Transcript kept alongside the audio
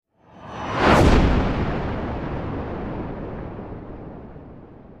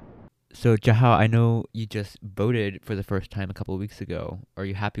So, Jahal, I know you just voted for the first time a couple of weeks ago. Are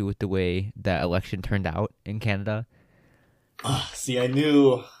you happy with the way that election turned out in Canada? See, I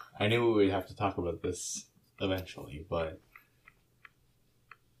knew we would have to talk about this eventually, but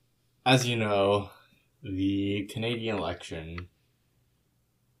as you know, the Canadian election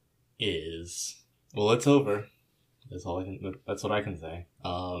is it's over. That's what I can say.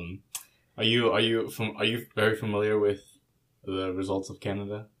 Are you very familiar with the results of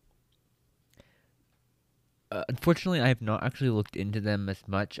Canada? Unfortunately, I have not actually looked into them as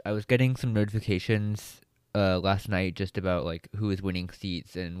much. I was getting some notifications last night just about like who is winning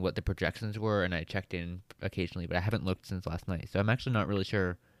seats and what the projections were, and I checked in occasionally, but I haven't looked since last night. So I'm actually not really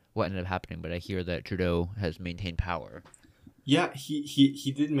sure what ended up happening, but I hear that Trudeau has maintained power. Yeah,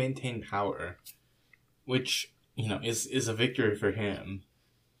 he did maintain power, which is a victory for him.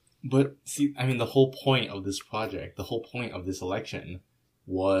 But see, I mean, the whole point of this project, the whole point of this election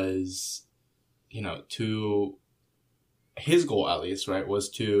was, to his goal at least, right, was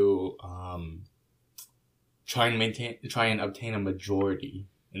to try and obtain a majority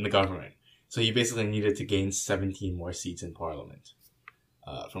in the government. So he basically needed to gain 17 more seats in parliament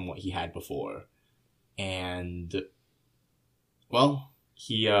from what he had before, and well,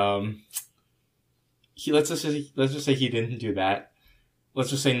 he let's just say he didn't do that. Let's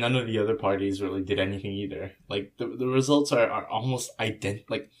just say none of the other parties really did anything either. Like the results are almost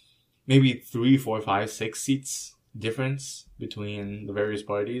identical. Like maybe 3, 4, 5, 6 seats difference between the various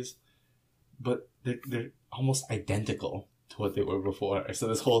parties, but they're almost identical to what they were before. So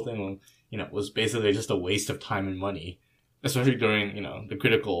this whole thing, was basically just a waste of time and money, especially during the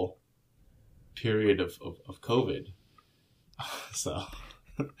critical period of COVID. So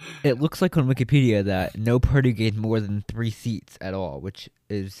It looks like on Wikipedia that no party gained more than 3 seats at all, which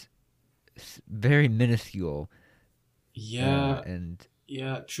is very minuscule. yeah, And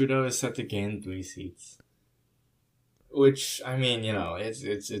Trudeau is set to gain 3 seats. Which, I mean,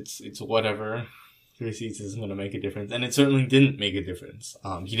 it's whatever. 3 seats isn't going to make a difference, and it certainly didn't make a difference.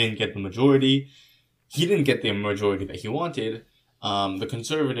 He didn't get the majority. He didn't get the majority that he wanted. The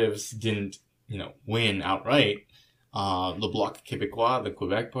Conservatives didn't, win outright. The Bloc Québécois, the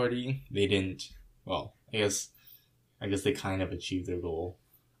Quebec Party, they didn't. Well, I guess they kind of achieved their goal.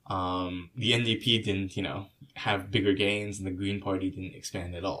 The NDP didn't, have bigger gains, and the Green Party didn't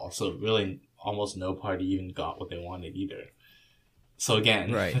expand at all. So really, almost no party even got what they wanted either. So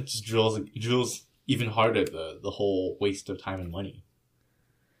again, right. it just drills even harder the whole waste of time and money.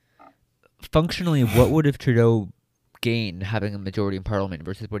 Functionally, what would have Trudeau gained having a majority in parliament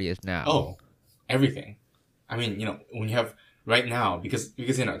versus what he is now? Oh, everything. I mean, when you have right now, because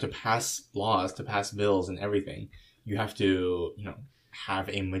to pass laws, to pass bills and everything, you have to, have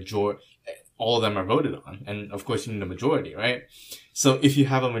a majority. All of them are voted on, and of course you need a majority, right? So if you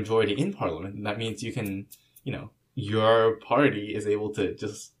have a majority in parliament, that means you can, your party is able to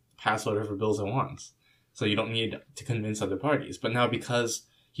just pass whatever bills it wants. So you don't need to convince other parties. But now because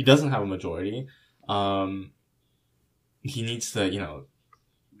he doesn't have a majority, he needs to,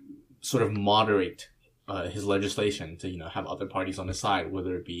 sort of moderate his legislation to, have other parties on his side,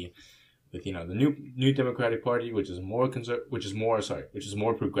 whether it be with, the New Democratic Party, which is more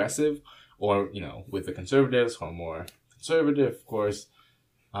progressive, or, with the Conservatives, who are more conservative, of course.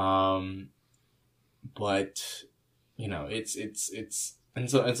 But, and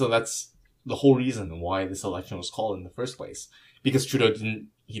so that's the whole reason why this election was called in the first place. Because Trudeau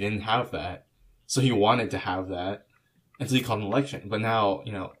didn't have that. So he wanted to have that. And so he called an election. But now,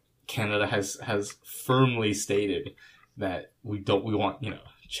 Canada has firmly stated that we want,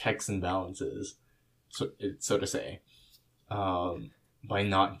 checks and balances, so to say, by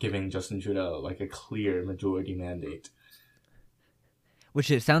not giving Justin Trudeau like a clear majority mandate. Which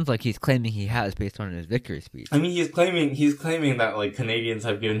it sounds like he's claiming he has based on his victory speech. I mean, he's claiming that like Canadians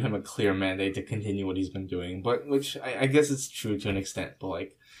have given him a clear mandate to continue what he's been doing, but which I guess it's true to an extent. But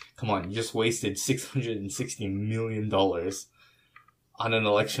like, come on, you just wasted $660 million on an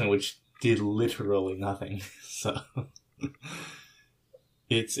election which did literally nothing. So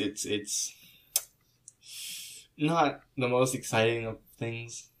it's not the most exciting of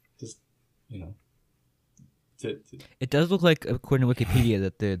things. Just It does look like, according to Wikipedia,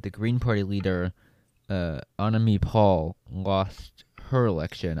 that the Green Party leader, Annamie Paul, lost her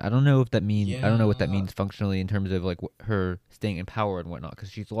election. I don't know if that means I don't know what that means functionally in terms of like her staying in power and whatnot,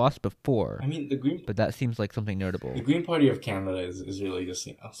 because she's lost before. I mean, but that seems like something notable. The Green Party of Canada is really just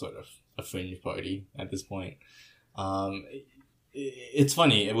sort of a fringe party at this point. It's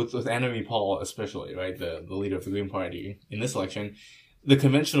funny with Annamie Paul especially, right? The leader of the Green Party in this election. the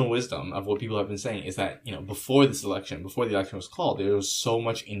conventional wisdom of what people have been saying is that, before this election, before the election was called, there was so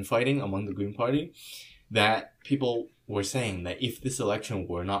much infighting among the Green Party that people were saying that if this election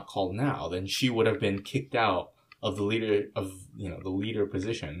were not called now, then she would have been kicked out of the leader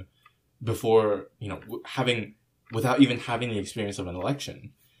position before, without even having the experience of an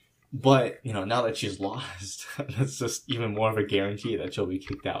election. But, now that she's lost, that's just even more of a guarantee that she'll be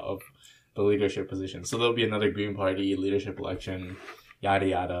kicked out of the leadership position. So there'll be another Green Party leadership election, yada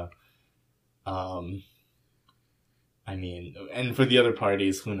yada. And for the other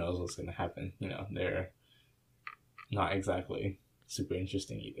parties, who knows what's going to happen? They're not exactly super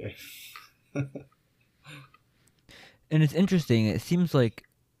interesting either. And it's interesting. It seems like,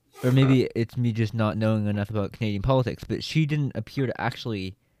 or maybe it's me just not knowing enough about Canadian politics, but she didn't appear to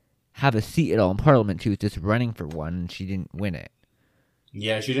actually have a seat at all in Parliament. She was just running for one, and she didn't win it.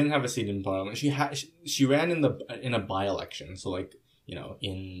 Yeah, she didn't have a seat in Parliament. She ran in a by-election. So when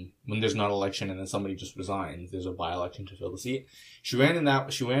there's not an election and then somebody just resigns, there's a by-election to fill the seat. She ran in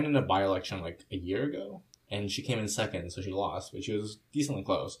a by-election like a year ago, and she came in second, so she lost, but she was decently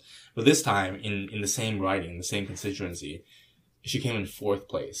close. But this time, in the same riding, the same constituency, she came in fourth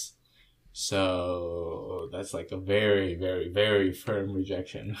place. So that's like a very, very, very firm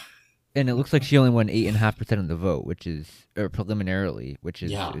rejection. And it looks like she only won 8.5% of the vote, preliminarily, which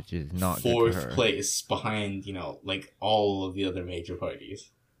is not good for her. Fourth place behind, all of the other major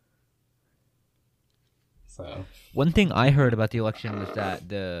parties. So one thing I heard about the election was that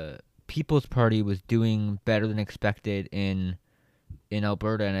the People's Party was doing better than expected in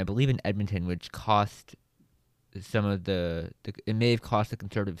Alberta, and I believe in Edmonton, which cost some of it may have cost the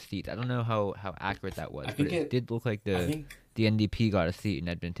Conservative seats. I don't know how accurate that was, but it did look like the NDP got a seat in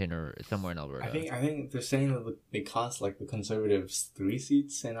Edmonton or somewhere in Alberta. I think they're saying that they cost like the Conservatives 3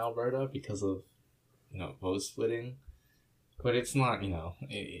 seats in Alberta because of vote splitting, but it's not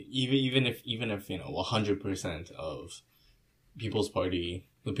even if 100% of the People's Party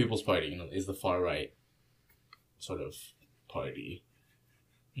is the far right sort of party,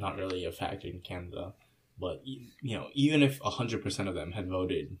 not really a factor in Canada. But, even if 100% of them had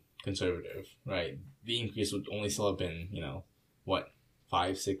voted Conservative, right, the increase would only still have been,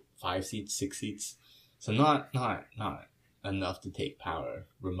 5 seats, 6 seats. So not enough to take power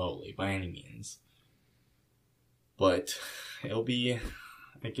remotely by any means. But it'll be,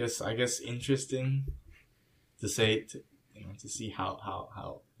 I guess interesting to see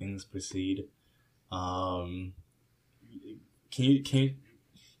how things proceed.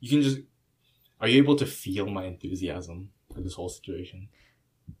 Are you able to feel my enthusiasm for this whole situation?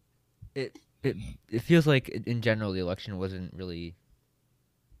 It feels like in general the election wasn't really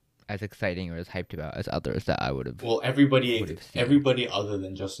as exciting or as hyped about as others that I would have. Well, everybody other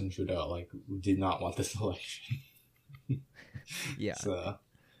than Justin Trudeau did not want this election. Yeah. So,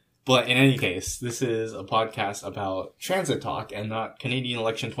 but in any case, this is a podcast about transit talk and not Canadian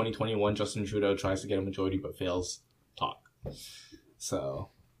election 2021. Justin Trudeau tries to get a majority but fails talk. So.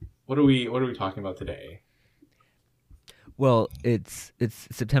 What are we talking about today? Well, it's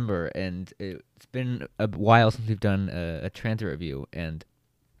September, and it's been a while since we've done a transit review. And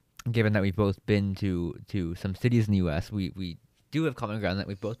given that we've both been to some cities in the U.S., we do have common ground that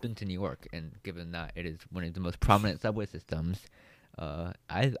we've both been to New York. And given that it is one of the most prominent subway systems,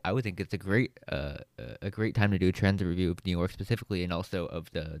 I would think it's a great time to do a transit review of New York specifically, and also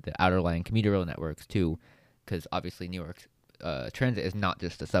of the outer line commuter rail networks too, because obviously New York's transit is not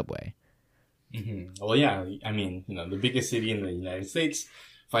just a subway. Mm-hmm. Well, yeah, I mean, the biggest city in the United States,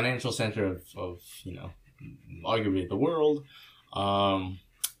 financial center of arguably the world.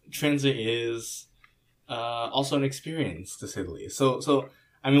 Transit is also an experience, to say the least. So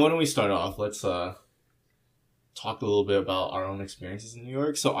I mean, why don't we start off? Let's talk a little bit about our own experiences in New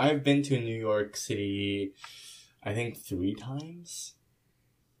York. So I've been to New York City, I think 3 times,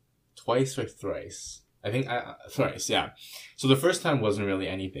 twice or thrice. I think thrice, yeah. So the first time wasn't really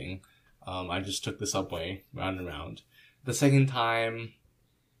anything. I just took the subway round and round. The second time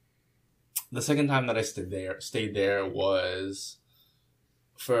that I stayed there was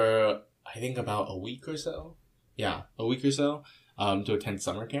for I think about a week or so. Yeah, a week or so. To attend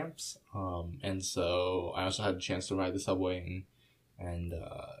summer camps. And so I also had a chance to ride the subway and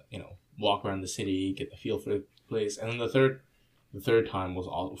walk around the city, get the feel for the place. And then the third time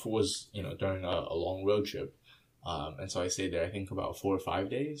was during a long road trip. And so I stayed there, I think about 4 or 5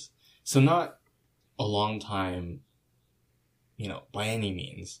 days. So not a long time, by any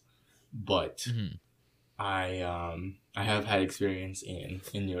means, but Mm-hmm. I have had experience in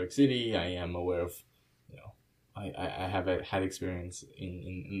New York City. I am aware of, I have had experience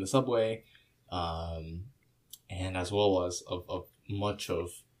in the subway, and as well as of much of,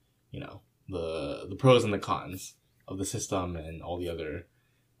 the pros and the cons of the system and all the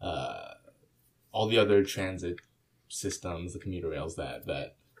other transit systems, the commuter rails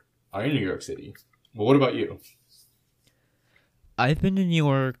that are in New York City. But what about you? I've been to New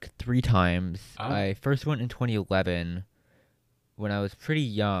York 3 times. Ah. I first went in 2011 when I was pretty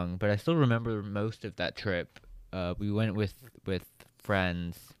young, but I still remember most of that trip. We went with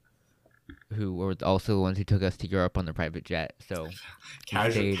friends who were also the ones who took us to Europe on the private jet. So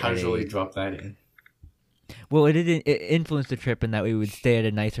Casually drop that in. Well, it influenced the trip in that we would stay at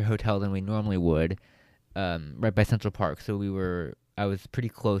a nicer hotel than we normally would, right by Central Park. So I was pretty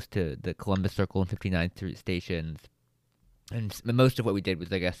close to the Columbus Circle and 59th Street stations, and most of what we did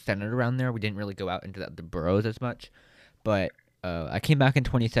was, I guess, centered around there. We didn't really go out into the boroughs as much, but I came back in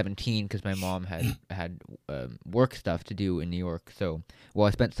 2017 because my mom had work stuff to do in New York. So while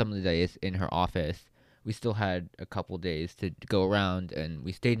I spent some of the days in her office, we still had a couple days to go around, and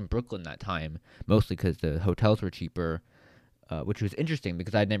we stayed in Brooklyn that time, mostly because the hotels were cheaper, which was interesting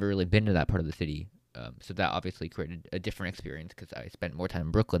because I'd never really been to that part of the city. So that obviously created a different experience because I spent more time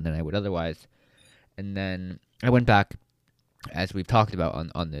in Brooklyn than I would otherwise. And then I went back, as we've talked about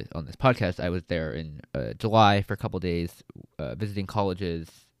on this podcast. I was there in July for a couple days, visiting colleges,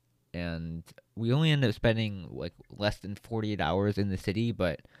 and we only ended up spending like less than 48 hours in the city,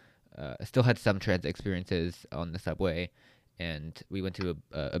 but I still had some transit experiences on the subway, and we went to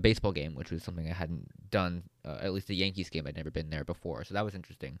a baseball game, which was something I hadn't done, at least a Yankees game. I'd never been there before, so that was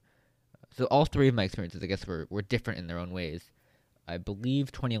interesting. So all three of my experiences, I guess, were different in their own ways. I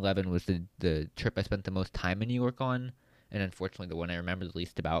believe 2011 was the trip I spent the most time in New York on, and unfortunately the one I remember the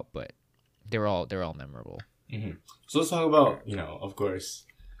least about, but they're all memorable. Mm-hmm. So let's talk about, of course,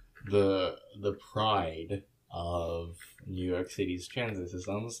 the pride of New York City's transit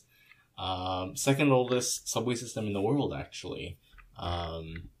systems. Second oldest subway system in the world, actually.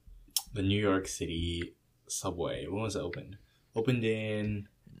 The New York City subway. When was it opened? Opened in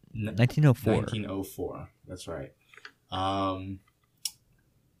 1904. 1904. That's right.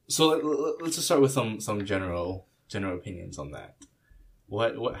 So let's just start with some general opinions on that.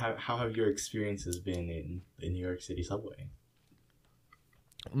 How have your experiences been in the New York City subway?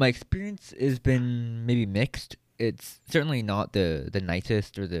 My experience has been maybe mixed. It's certainly not the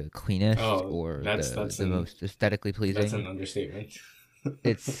nicest or the cleanest or the most aesthetically pleasing. That's an understatement.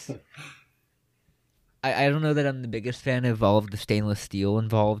 It's I don't know that I'm the biggest fan of all of the stainless steel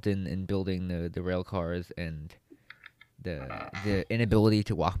involved in building the rail cars, and the inability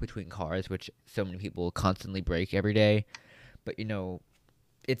to walk between cars, which so many people constantly break every day. But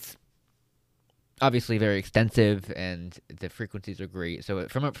it's obviously very extensive, and the frequencies are great. So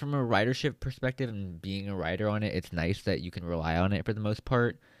from a ridership perspective and being a rider on it, it's nice that you can rely on it for the most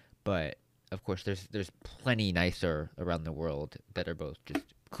part. But of course, there's plenty nicer around the world that are both just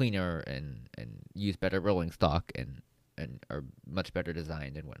cleaner and use better rolling stock and are much better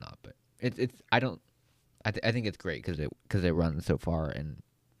designed and whatnot. But I think it's great because it runs so far and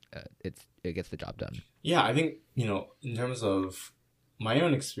it gets the job done. Yeah, I think in terms of my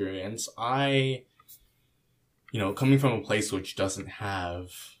own experience, coming from a place which doesn't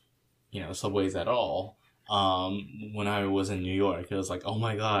have, subways at all, when I was in New York, it was like, oh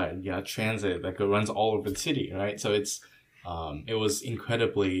my God, yeah, transit that runs all over the city, right? So it was an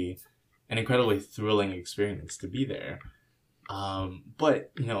incredibly thrilling experience to be there.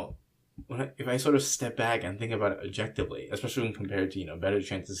 But, if I sort of step back and think about it objectively, especially when compared to, better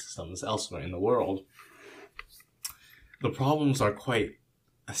transit systems elsewhere in the world, the problems are quite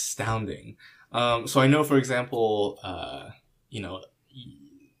astounding. So I know, for example, the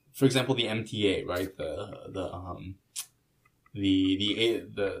MTA, right?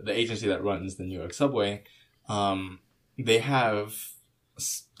 The agency that runs the New York subway, they have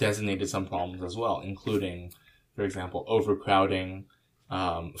designated some problems as well, including, for example, overcrowding,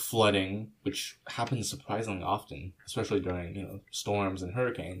 flooding, which happens surprisingly often, especially during, storms and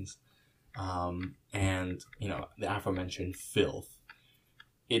hurricanes, and, the aforementioned filth.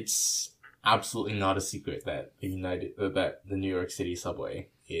 It's absolutely not a secret that the New York City subway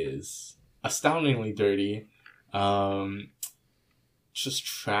is astoundingly dirty, just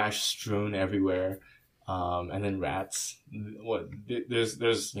trash strewn everywhere, and then rats.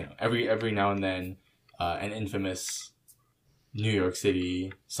 There's every now and then, an infamous New York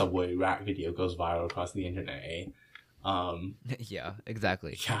City subway rat video goes viral across the internet. Yeah,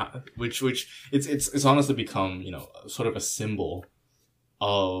 exactly. Yeah, which it's honestly become sort of a symbol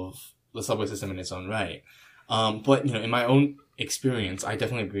of the subway system in its own right. But in my own experience, I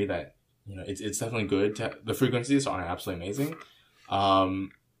definitely agree that it's definitely good. The frequencies are absolutely amazing.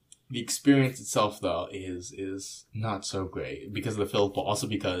 The experience itself, though, is not so great because of the filth, but also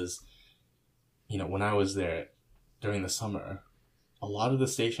because, when I was there during the summer, a lot of the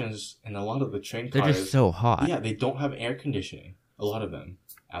stations and a lot of the train They're just cars, so hot. yeah, they don't have air conditioning. A lot of them,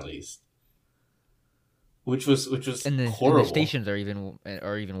 at least, which was And horrible. the stations are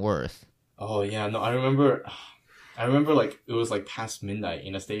even worse. Oh yeah, no, I remember like it was like past midnight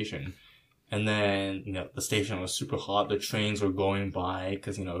in a station, and then the station was super hot. The trains were going by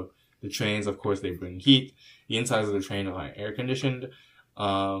because the trains, of course, they bring heat. The insides of the train are air conditioned,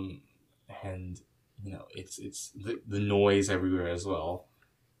 and it's the noise everywhere as well.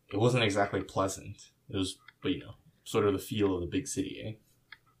 It wasn't exactly pleasant. It was, but sort of the feel of the big city, eh?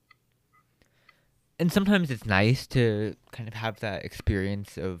 And sometimes it's nice to kind of have that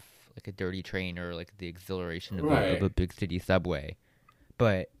experience of like a dirty train or like the exhilaration of Right, a big city subway.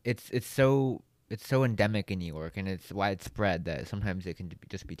 But it's so endemic in New York and it's widespread that sometimes it can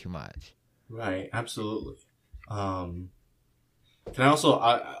just be too much. right, absolutely. Um, Can I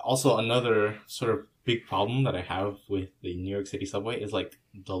also another sort of big problem that I have with the New York City subway is like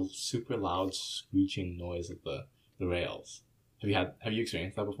the super loud screeching noise of the rails. Have you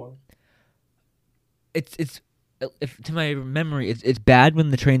experienced that before? It's if to my memory, it's bad when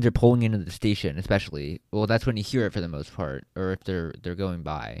the trains are pulling into the station, especially. Well, that's when you hear it for the most part, or if they're going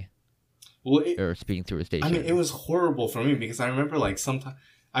by Well, or speeding through a I mean, it station. was horrible for me because I remember like sometimes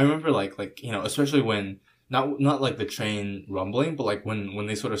I remember like especially when not like the train rumbling, but like when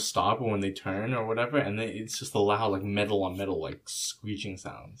they sort of stop or when they turn or whatever, and it's just the loud like metal on metal like screeching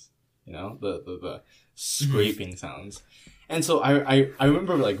sounds, the Mhm. scraping sounds, and so I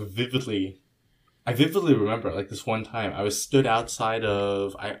remember like vividly. I vividly remember like this one time I was stood outside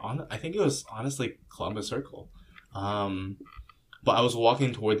of I think it was honestly Columbus Circle, um, but I was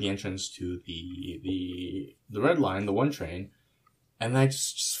walking toward the entrance to the red line, the one train, and I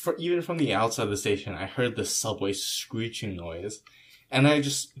even from the outside of the station, I heard the subway screeching noise, and I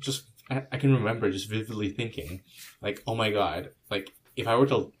can remember just vividly thinking, like, oh my god, like if I were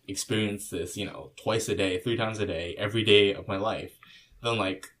to experience this, twice a day, 3 times a day, every day of my life, then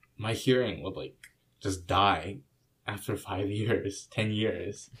like my hearing would like just die after 5 years, 10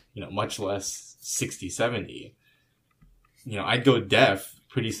 years, much less 60, 70. I'd go deaf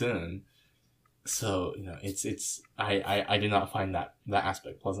pretty soon. So I did not find that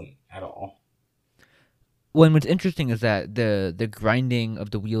aspect pleasant at all. Well, and what's interesting is that the grinding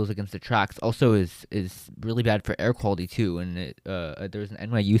of the wheels against the tracks also is really bad for air quality too. And there was an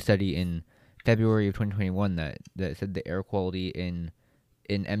NYU study in February of 2021 that said the air quality in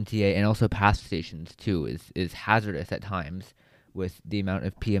MTA and also past stations too is hazardous at times with the amount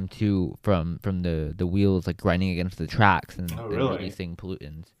of PM2 from the wheels like grinding against the tracks Oh and really? releasing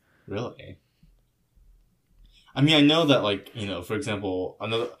pollutants. Really? I mean, I know that like for example,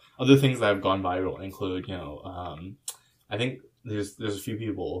 another other things that have gone viral include I think there's a few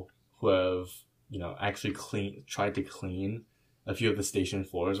people who have actually tried to clean a few of the station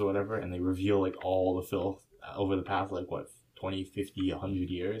floors or whatever, and they reveal like all the filth over the past like what 20, 50, 100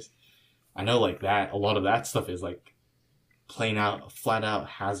 years. I know like that a lot of that stuff is like plain out, flat out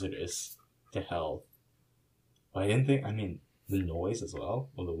hazardous to health. But I didn't think. I mean, the noise as well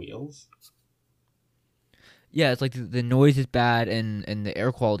of the wheels. Yeah, it's like the noise is bad and the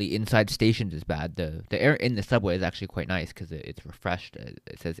air quality inside stations is bad. The air in the subway is actually quite nice because it's refreshed.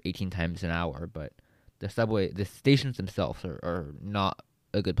 It says 18 times an hour, but the stations themselves are not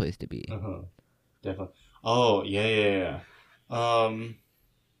a good place to be. Uh huh. Definitely. Oh yeah, yeah, yeah.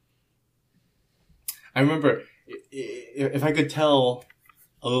 I remember if I could tell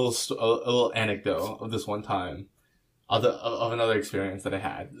a little anecdote of this one time of another experience that I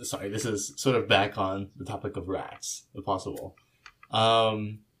had. Sorry, this is sort of back on the topic of rats, if possible.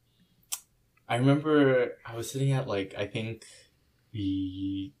 Um, I remember I was sitting at like I think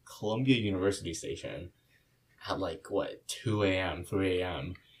the Columbia University station at like what 2 a.m., 3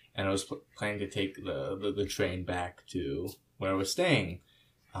 a.m., and I was planning to take the train back to where I was staying,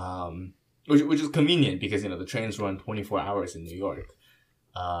 which is convenient because the trains run 24 hours in New York.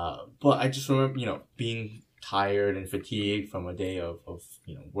 But I just remember being tired and fatigued from a day of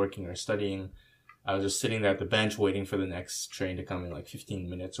working or studying. I was just sitting there at the bench waiting for the next train to come in like 15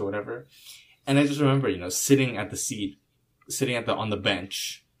 minutes or whatever. And I just remember, sitting at the seat, sitting on the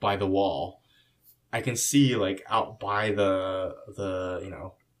bench by the wall. I can see like out by the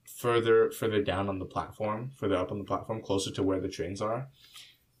further down on the platform, further up on the platform, closer to where the trains are.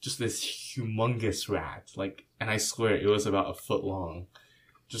 Just this humongous rat, like, and I swear it was about a foot long,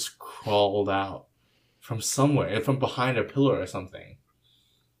 just crawled out from somewhere, from behind a pillar or something.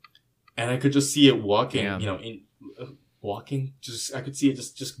 And I could just see it walking, Damn. walking. I could see it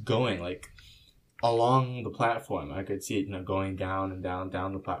just going like along the platform. I could see it, going down and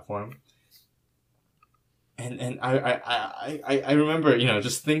down the platform. And I remember,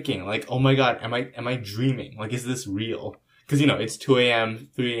 just thinking like, oh my God, am I dreaming? Like, is this real? Because, it's 2 a.m.,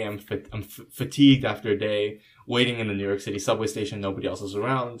 3 a.m. I'm fatigued after a day waiting in the New York City subway station. Nobody else is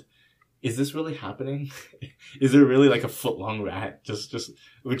around. Is this really happening? Is there really like a foot-long rat just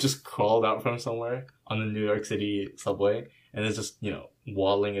crawled out from somewhere on the New York City subway and is just,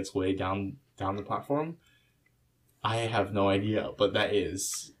 waddling its way down the platform? I have no idea, but that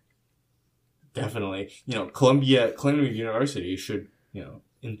is definitely, Columbia University should,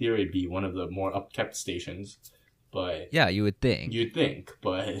 in theory be one of the more upkept stations, but yeah, you would think. You'd think,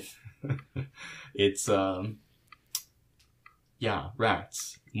 but it's, yeah,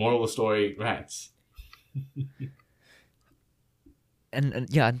 rats. Moral of the story, rats. and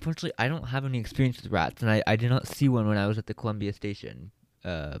yeah, unfortunately, I don't have any experience with rats, and I did not see one when I was at the Columbia station.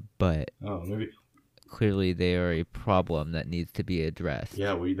 But maybe clearly they are a problem that needs to be addressed.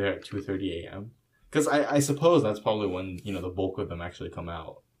 Yeah, were you there at 2:30 a.m.? Because I suppose that's probably when the bulk of them actually come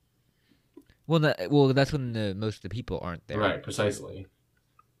out. Well, that's when most of the people aren't there. Right, precisely.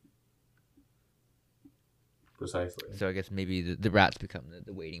 So I guess maybe the rats become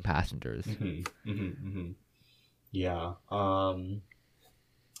the waiting passengers. Yeah.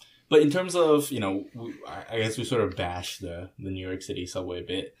 But in terms of, I guess we sort of bash the New York City subway a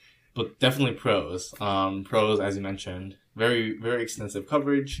bit, but definitely pros. Pros, as you mentioned, very, very extensive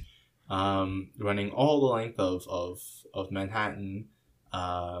coverage, running all the length of Manhattan,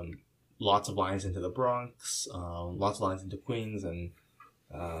 lots of lines into the Bronx, lots of lines into Queens and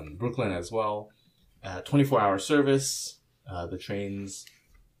Brooklyn as well. 24-hour service. The trains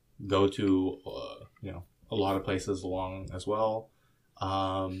go to, a lot of places along as well.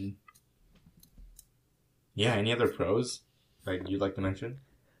 Yeah, any other pros that you'd like to mention?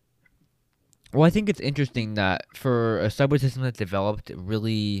 Well, I think it's interesting that for a subway system that's developed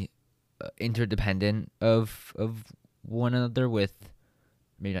really interdependent of one another, with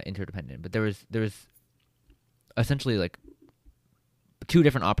maybe not interdependent, but there was essentially like two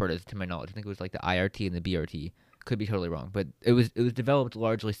different operators to my knowledge. I think it was like the IRT and the BRT. Could be totally wrong, but it was developed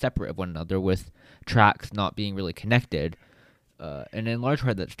largely separate of one another, with tracks not being really connected. And in large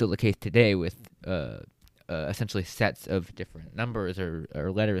part, that's still the case today, with essentially sets of different numbers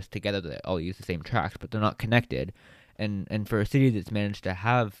or letters together that all use the same tracks, but they're not connected. And for a city that's managed to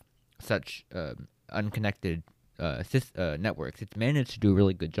have such unconnected networks, it's managed to do a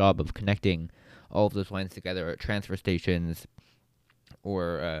really good job of connecting all of those lines together at transfer stations.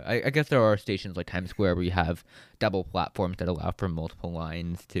 Or I guess there are stations like Times Square where you have double platforms that allow for multiple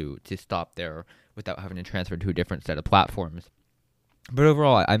lines to stop there without having to transfer to a different set of platforms. But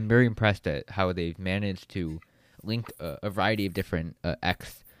overall, I'm very impressed at how they've managed to link a variety of different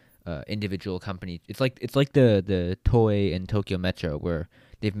individual companies. It's like the Toei and Tokyo Metro, where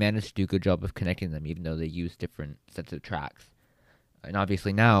they've managed to do a good job of connecting them, even though they use different sets of tracks. And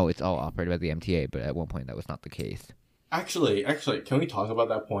obviously now it's all operated by the MTA, but at one point that was not the case. Actually, can we talk about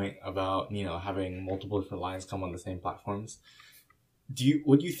that point about having multiple different lines come on the same platforms?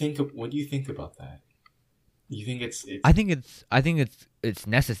 What do you think about that? Do you think it's? I think it's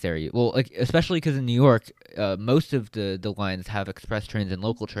necessary. Well, like especially because in New York, most of the lines have express trains and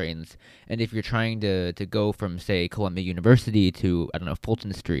local trains, and if you're trying to go from say Columbia University to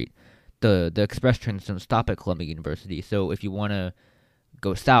Fulton Street, the express trains don't stop at Columbia University. So if you want to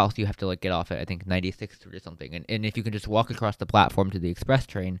go south, you have to get off at I think 96th Street or something, and if you can just walk across the platform to the express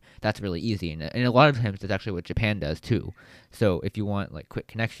train, that's really easy, and a lot of times that's actually what Japan does too. So if you want quick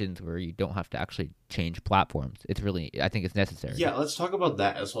connections where you don't have to actually change platforms, I think it's necessary. Yeah, let's talk about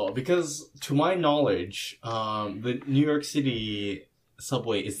that as well, because to my knowledge, the New York City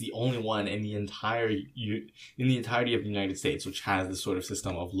subway is the only one in the entirety of the United States which has this sort of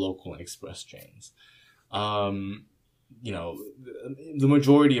system of local and express trains. The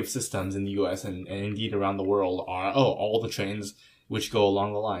majority of systems in the U.S. and indeed around the world are, all the trains which go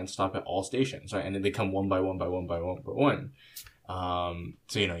along the line stop at all stations, right? And then they come one by one by one by one by one.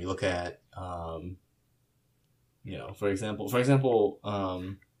 So, you look at, for example,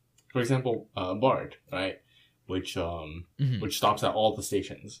 BART, right? Which stops at all the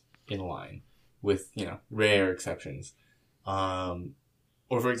stations in a line with, rare exceptions. Or,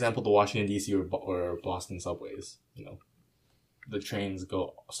 for example, the Washington, D.C. or Boston subways, the trains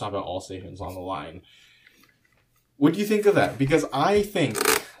stop at all stations on the line. What do you think of that? Because I think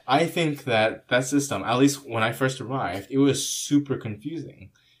that system, at least when I first arrived, it was super confusing.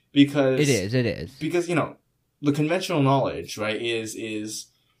 Because it is. Because, the conventional knowledge, right, is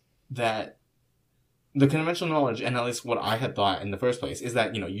that the conventional knowledge, and at least what I had thought in the first place, is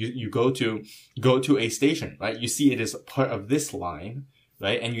that, you go to a station, right? You see it is part of this line,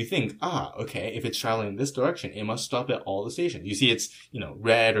 right? And you think, okay, if it's traveling in this direction, it must stop at all the stations. You see it's,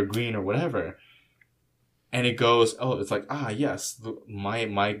 red or green or whatever. And it goes, it's like, yes,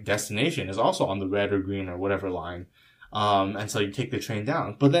 my destination is also on the red or green or whatever line. And so you take the train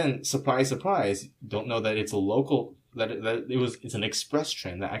down. But then, surprise, surprise, you don't know that it's a local, it's an express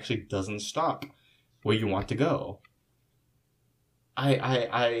train that actually doesn't stop where you want to go.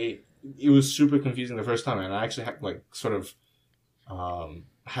 It was super confusing the first time, and I actually had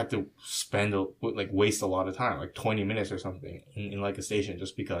to waste a lot of time, like 20 minutes or something in like a station,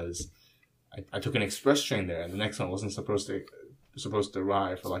 just because I took an express train there, and the next one wasn't supposed to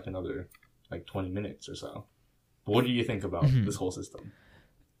arrive for like another 20 minutes or so. But what do you think about this whole system?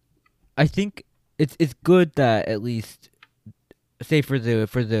 I think it's good that at least, say for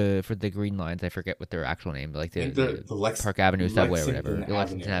the green lines, I forget what their actual name, like the Park Avenue subway or whatever, the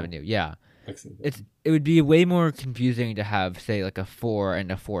Lexington Avenue. Yeah, Lexington. It would be way more confusing to have, say, like a 4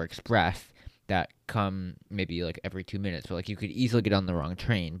 and a 4 Express that come maybe like every 2 minutes, so like you could easily get on the wrong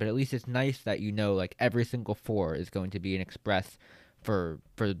train. But at least it's nice that like every single 4 is going to be an express for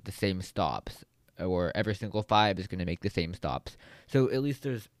the same stops, or every single 5 is going to make the same stops. So at least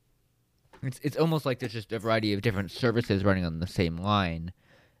it's almost like there's just a variety of different services running on the same line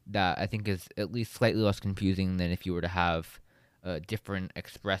that I think is at least slightly less confusing than if you were to have different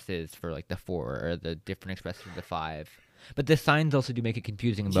expresses for like the 4 or the different expresses for the 5. But the signs also do make it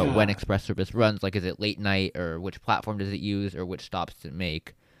confusing about when express service runs. Like, is it late night, or which platform does it use, or which stops does it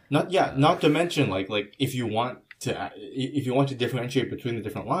make? Not to mention like if you want to differentiate between the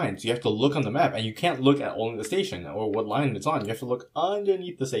different lines, you have to look on the map, and you can't look at only the station or what line it's on. You have to look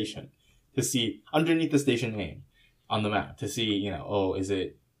underneath the station to see underneath the station name on the map to see,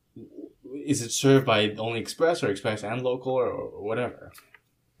 is it served by only express or express and local or whatever,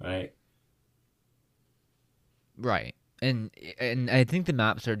 right? Right. And I think the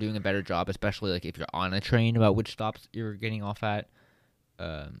maps are doing a better job, especially like if you're on a train, about which stops you're getting off at.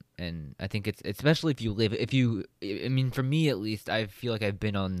 And I think it's especially I mean, for me at least, I feel like I've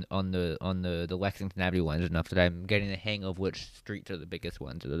been on the Lexington Avenue ones enough that I'm getting the hang of which streets are the biggest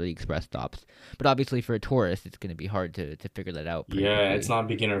ones, or the express stops. But obviously for a tourist, it's going to be hard to figure that out. Yeah, quickly. It's not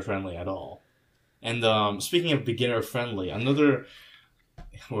beginner friendly at all. And speaking of beginner friendly,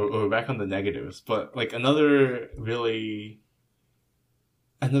 we're back on the negatives, but like another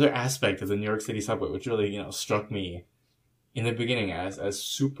aspect of the New York City subway, which really struck me in the beginning as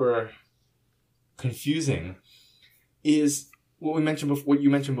super confusing, is what you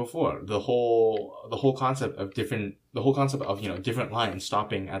mentioned before, the whole concept of different lines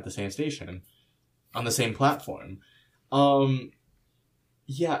stopping at the same station on the same platform.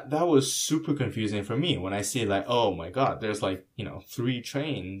 Yeah, that was super confusing for me when I see like, oh my god, there's 3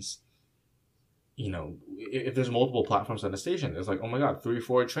 trains. If there's multiple platforms at a station, there's like, oh my god,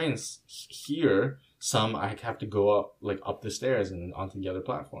 3-4 trains here. Some I have to go up the stairs and onto the other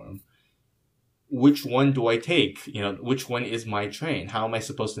platform. Which one do I take? Which one is my train? How am I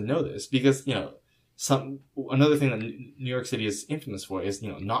supposed to know this? Because, another thing that New York City is infamous for is,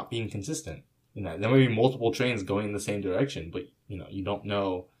 not being consistent. There may be multiple trains going in the same direction, but, you don't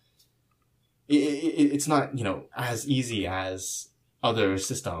know. It's not, as easy as other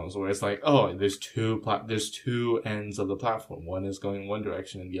systems where it's like, oh, there's two ends of the platform. One is going one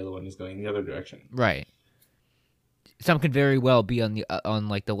direction and the other one is going the other direction. Right. Some could very well be on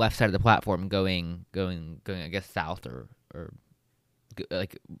the left side of the platform going I guess south or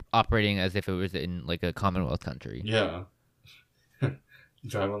like operating as if it was in like a Commonwealth country. Yeah.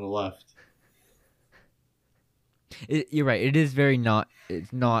 Drive on the left. You're right. It is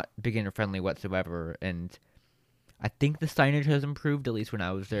it's not beginner friendly whatsoever, and I think the signage has improved. At least when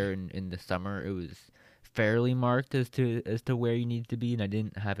I was there in the summer, it was fairly marked as to where you need to be, and I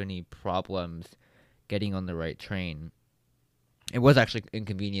didn't have any problems getting on the right train. It was actually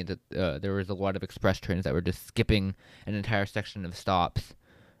inconvenient that there was a lot of express trains that were just skipping an entire section of stops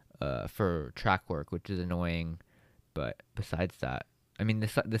for track work, which is annoying. But besides that, I mean, the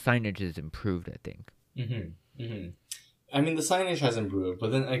signage has improved, I think. Mm-hmm. Mm-hmm. I mean, the signage has improved,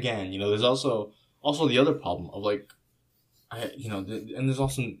 but then again, there's also the other problem of and there's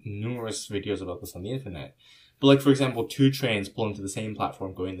also numerous videos about this on the internet. But for example, 2 trains pull into the same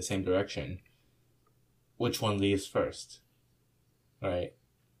platform going the same direction. Which one leaves first? Right?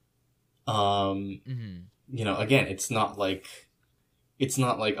 Again, it's not like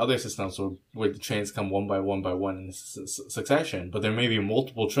other systems where the trains come one by one in succession, but there may be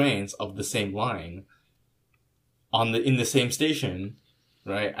multiple trains of the same line in the same station,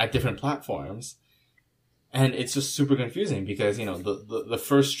 right, at different platforms. And it's just super confusing because, the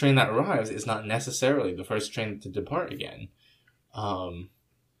first train that arrives is not necessarily the first train to depart again.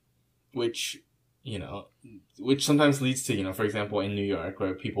 Which, which sometimes leads to, for example, in New York,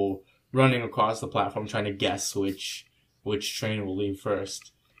 where people running across the platform trying to guess which train will leave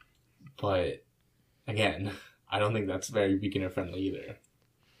first. But again, I don't think that's very beginner friendly either.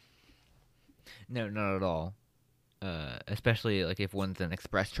 No, not at all. Especially like if one's an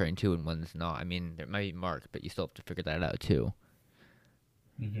express train too and one's not. I mean, there might be marked, but you still have to figure that out too.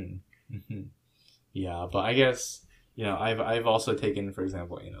 Yeah, but I guess I've also taken, for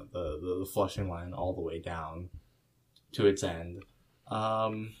example, the Flushing line all the way down to its end.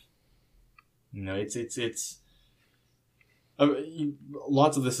 It's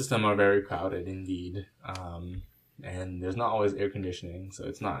lots of the system are very crowded indeed. And there's not always air conditioning, so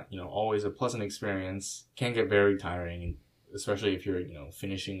it's not, always a pleasant experience. Can get very tiring, especially if you're,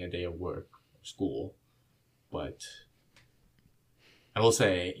 finishing a day of work or school. But I will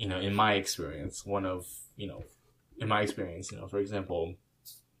say, in my experience, for example,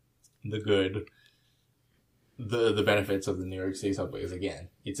 the benefits of the New York City subway is, again,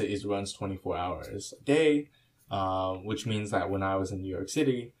 it runs 24 hours a day, which means that when I was in New York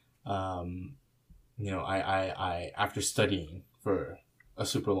City, I after studying for a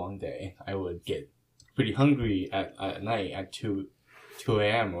super long day, I would get pretty hungry at night at 2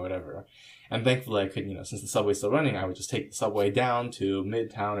 a.m. or whatever. And thankfully I could, since the subway's still running, I would just take the subway down to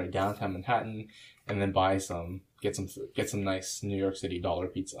Midtown or downtown Manhattan and then get some nice New York City dollar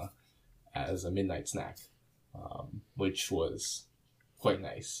pizza as a midnight snack, which was quite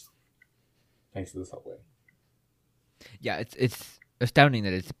nice thanks to the subway. Yeah, it's astounding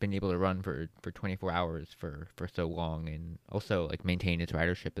that it's been able to run for 24 hours for so long, and also like maintain its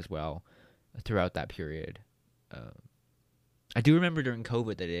ridership as well throughout that period. I do remember during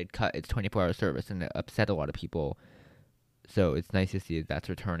COVID that it had cut its 24-hour service, and it upset a lot of people. So it's nice to see that's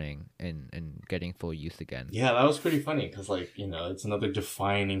returning and getting full use again. Yeah, that was pretty funny because, it's another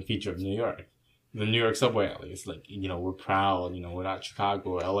defining feature of New York. The New York subway, at least. We're proud, we're not Chicago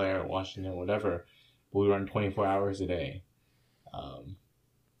or LA or Washington or whatever, but we run 24 hours a day.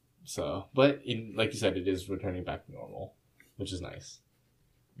 But like you said, it is returning back to normal, which is nice.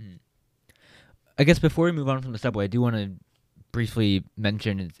 I guess before we move on from the subway, I do want to briefly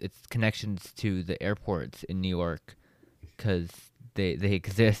mention its connections to the airports in New York, because they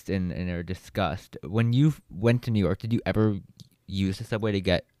exist and are discussed. When you went to New York, did you ever use the subway to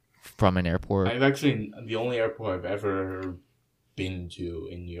get from an airport? The only airport I've ever been to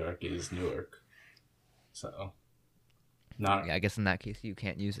in New York is Newark. So, yeah, I guess in that case you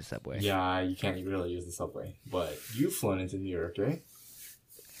can't use the subway. Yeah, you can't really use the subway. But you've flown into New York, right?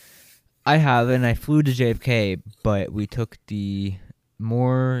 I have, and I flew to JFK, but we took the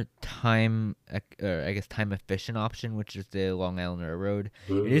more time efficient option, which is the Long Island Railroad.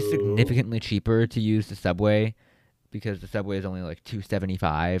 Boo. It is significantly cheaper to use the subway because the subway is only like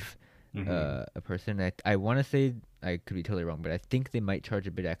 $2.75 a person. I want to say, I could be totally wrong, but I think they might charge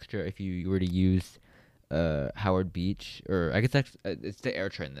a bit extra if you were to use Howard Beach, or I guess it's the air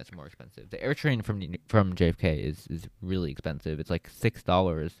train that's more expensive. The air train from JFK is really expensive. It's like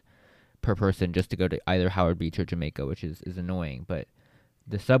 $6 per person just to go to either Howard Beach or Jamaica, which is annoying. But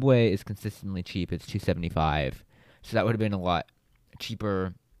the subway is consistently cheap. It's $2.75, so that would have been a lot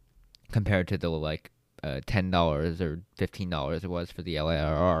cheaper compared to the $10 or $15 it was for the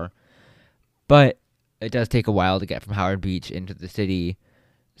LIRR. But it does take a while to get from Howard Beach into the city,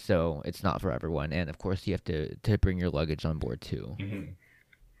 so it's not for everyone. And of course, you have to bring your luggage on board too.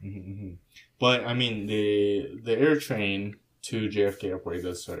 But I mean, the air train to JFK Airport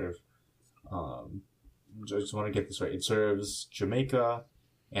does serve. I just want to get this right. It serves Jamaica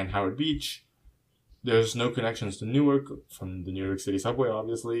and Howard Beach. There's no connections to Newark from the New York City subway,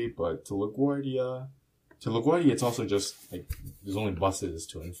 obviously, but to LaGuardia, it's also just there's only buses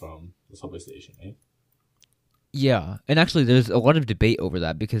to and from the subway station, right? Yeah, and actually there's a lot of debate over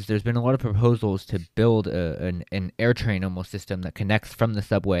that because there's been a lot of proposals to build an air train almost system that connects from the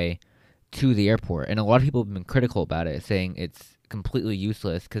subway to the airport, and a lot of people have been critical about it, saying it's completely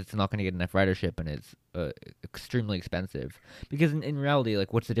useless because it's not going to get enough ridership and it's extremely expensive. Because in reality,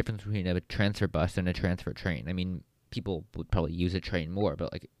 what's the difference between a transfer bus and a transfer train? I mean, people would probably use a train more,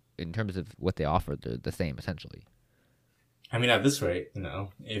 but in terms of what they offer, they're the same essentially. I mean, at this rate,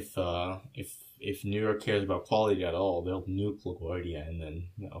 if New York cares about quality at all, they'll nuke LaGuardia and then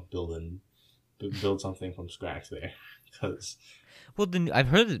build something from scratch there. I've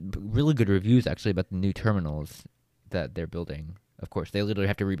heard really good reviews actually about the new terminals that they're building. Of course, they literally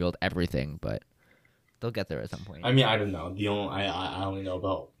have to rebuild everything, but They'll get there at some point. I mean, I don't know. I only know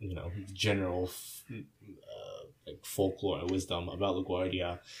about general like folklore wisdom about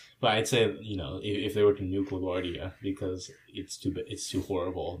LaGuardia, but I'd say if they were to nuke LaGuardia because it's too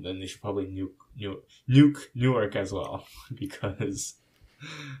horrible, then they should probably nuke Newark as well because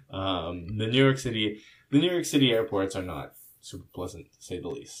the New York City airports are not super pleasant to say the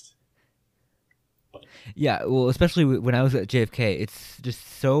least. But. Yeah, well, especially when I was at JFK, it's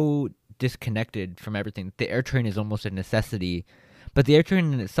just so disconnected from everything. The AirTrain is almost a necessity, but the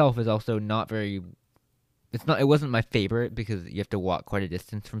AirTrain in itself is also not very. It wasn't my favorite because you have to walk quite a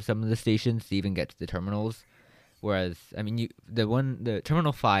distance from some of the stations to even get to the terminals. Whereas, I mean, the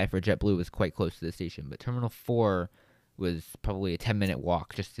Terminal 5 for JetBlue was quite close to the station, but Terminal 4 was probably a 10-minute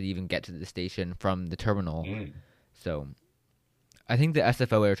walk just to even get to the station from the terminal. So, I think the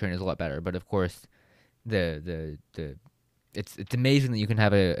SFO AirTrain is a lot better, but of course, it's amazing that you can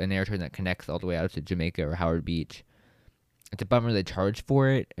have an AirTrain that connects all the way out to Jamaica or Howard Beach. It's a bummer they charge for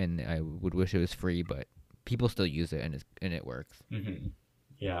it, and I would wish it was free, but people still use it, and it works. Mm-hmm.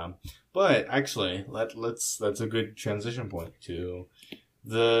 Yeah, but actually, that's a good transition point to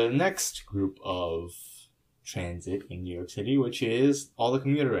the next group of transit in New York City, which is all the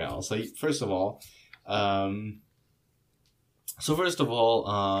commuter rails. So first of all,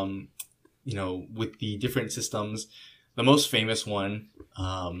 with the different systems, the most famous one,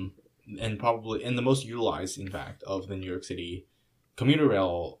 and the most utilized, in fact, of the New York City commuter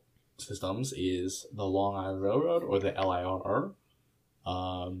rail systems is the Long Island Railroad, or the LIRR,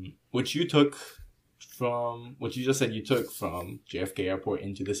 which you just said you took from JFK Airport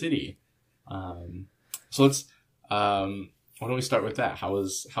into the city. So let's why don't we start with that? How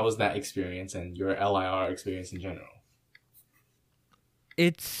was that experience and your LIR experience in general?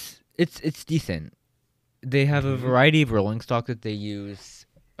 It's decent. They have a variety of rolling stock that they use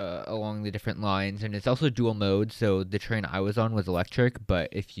along the different lines, and it's also dual mode. So the train I was on was electric, but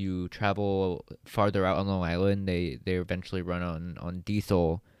if you travel farther out on Long Island, they eventually run on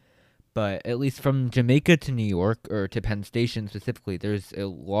diesel. But at least from Jamaica to New York, or to Penn Station specifically, there's a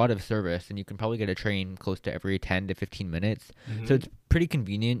lot of service, and you can probably get a train close to every 10 to 15 minutes. So it's pretty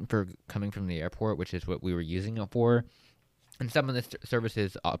convenient for coming from the airport, which is what we were using it for. And some of the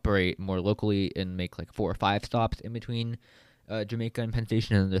services operate more locally and make like 4 or 5 stops in between Jamaica and Penn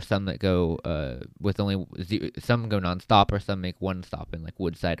Station, and there's some that go with only some go nonstop, or some make 1 stop in like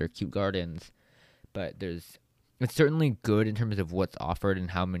Woodside or Kew Gardens. But it's certainly good in terms of what's offered and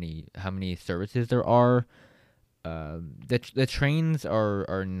how many services there are. The trains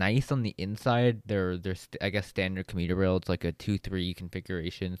are nice on the inside. They're I guess standard commuter rail. It's like a 2-3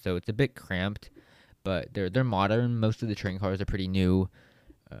 configuration, so it's a bit cramped. But they're modern. Most of the train cars are pretty new.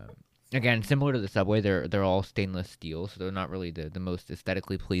 Again, similar to the subway, they're all stainless steel, so they're not really the most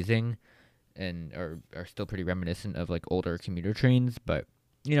aesthetically pleasing, and are still pretty reminiscent of like older commuter trains. But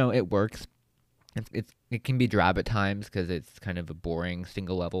it works. It can be drab at times because it's kind of a boring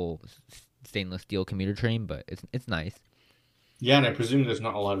single level stainless steel commuter train, but it's nice. Yeah, and I presume there's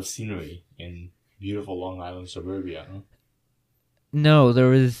not a lot of scenery in beautiful Long Island suburbia. Huh? No,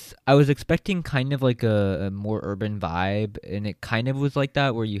 I was expecting kind of like a more urban vibe, and it kind of was like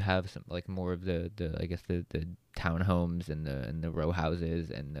that, where you have some like more of the I guess the townhomes and the row houses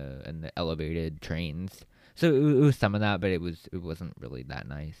and the elevated trains. So it was some of that, but it wasn't really that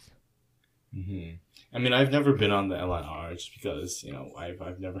nice. Mm-hmm. I mean, I've never been on the LIR just because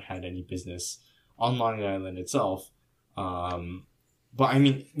I've never had any business on Long Island itself. But I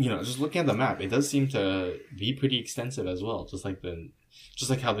mean, just looking at the map, it does seem to be pretty extensive as well. Just like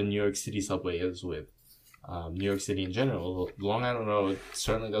how the New York City subway is with New York City in general. Long Island Road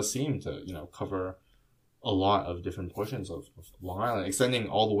certainly does seem to cover a lot of different portions of Long Island, extending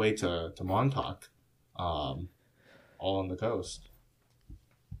all the way to Montauk, all on the coast.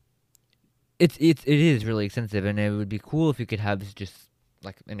 It is really extensive, and it would be cool if you could have just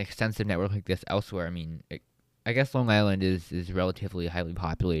like an extensive network like this elsewhere. I mean, I guess Long Island is relatively highly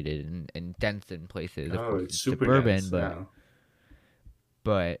populated and dense in places. Of course, it's super suburban, dense,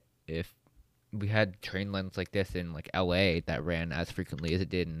 but if we had train lengths like this in like LA that ran as frequently as it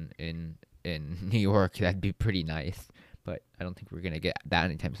did in New York, that'd be pretty nice. But I don't think we're gonna get that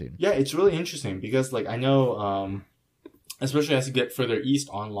anytime soon. Yeah, it's really interesting because like I know, especially as you get further east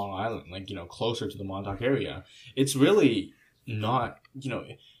on Long Island, like closer to the Montauk area, it's really not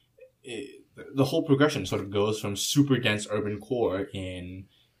the whole progression sort of goes from super dense urban core in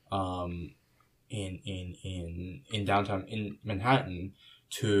downtown in Manhattan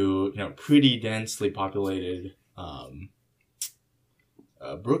to pretty densely populated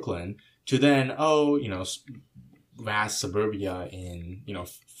Brooklyn, to then vast suburbia in,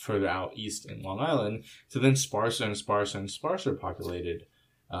 further out east in Long Island, to then sparser and sparser and sparser populated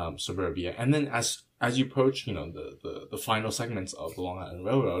suburbia. And then as you approach, the final segments of the Long Island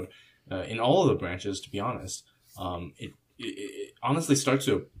Railroad, in all of the branches, to be honest, it honestly starts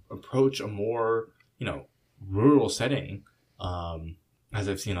to approach a more, rural setting, as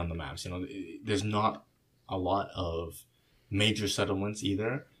I've seen on the maps. There's not a lot of major settlements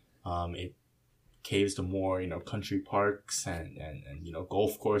either. It caves to more, country parks and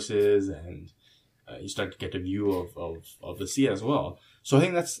golf courses, and you start to get a view of the sea as well. So I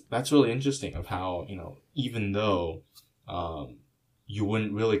think that's really interesting of how, even though, you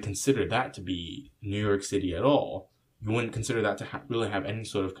wouldn't really consider that to be New York City at all, you wouldn't consider that to really have any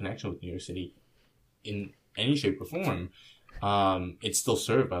sort of connection with New York City in any shape or form, it's still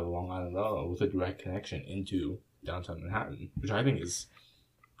served by the Long Island Railroad with a direct connection into downtown Manhattan, which I think is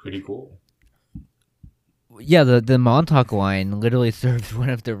pretty cool. Yeah, the Montauk line literally serves one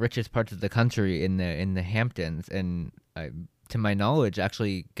of the richest parts of the country in the Hamptons, and to my knowledge,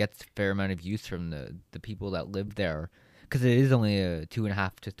 actually gets a fair amount of use from the people that live there, because it is only a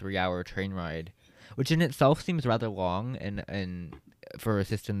 2.5 to 3 hour train ride, which in itself seems rather long, and for a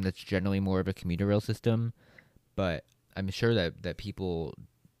system that's generally more of a commuter rail system, but I'm sure that people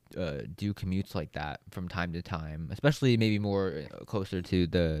do commutes like that from time to time, especially maybe more closer to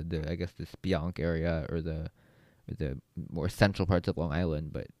the I guess the Spionk area or the more central parts of Long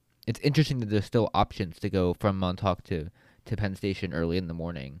Island. But it's interesting that there's still options to go from Montauk to Penn Station early in the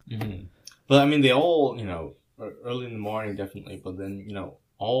morning. Mm-hmm. But I mean, they all, early in the morning definitely, but then,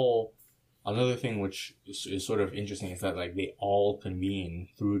 all another thing which is sort of interesting is that like they all convene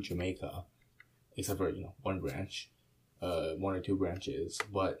through Jamaica, except for, one branch. One or two branches,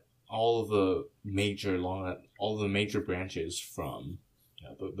 but all of the major branches from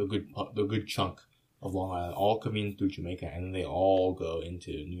the good chunk of Long Island all come in through Jamaica, and they all go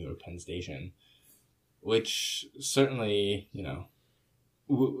into New York Penn Station, which certainly,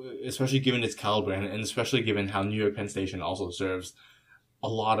 especially given its caliber, and especially given how New York Penn Station also serves a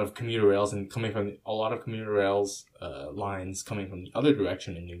lot of commuter rails and coming from a lot of commuter rails lines coming from the other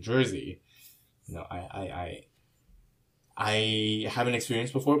direction in New Jersey. I haven't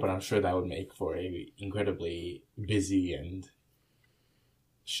experienced before, but I'm sure that would make for a incredibly busy and,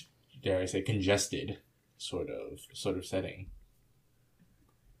 dare I say, congested sort of setting.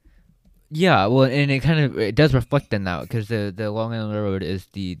 Yeah, well, and it does reflect in that, because the Long Island Railroad is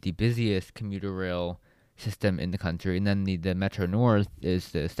the busiest commuter rail system in the country, and then the Metro North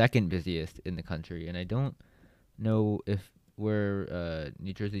is the second busiest in the country, and I don't know if where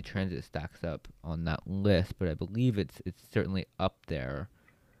New Jersey Transit stacks up on that list, but I believe it's certainly up there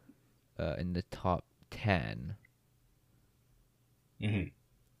in the top 10. Mm-hmm.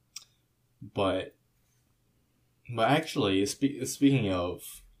 But actually, speaking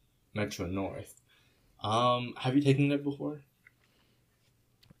of Metro North, have you taken it before?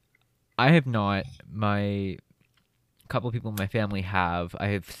 I have not. A couple of people in my family have. I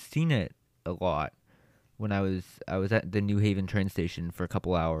have seen it a lot. When I was at the New Haven train station for a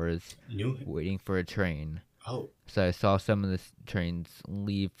couple hours, waiting for a train. Oh. So I saw some of the trains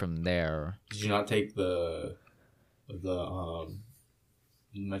leave from there. Did you not take the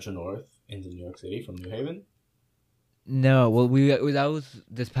Metro North into New York City from New Haven? No, well, that was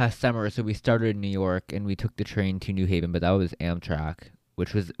this past summer. So we started in New York and we took the train to New Haven, but that was Amtrak,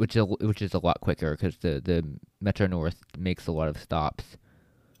 which is a lot quicker because the Metro North makes a lot of stops.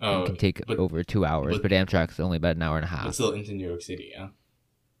 It can take over 2 hours, but Amtrak's only about an hour and a half. But still into New York City, yeah?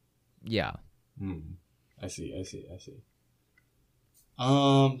 Yeah. I see.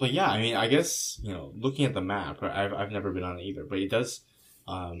 But yeah, I mean, I guess, looking at the map, I've never been on it either, but it does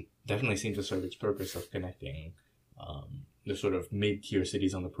definitely seem to serve its purpose of connecting the sort of mid-tier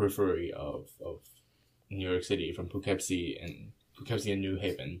cities on the periphery of New York City, from Poughkeepsie and New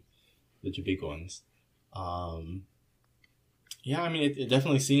Haven, the two big ones. Yeah, I mean, it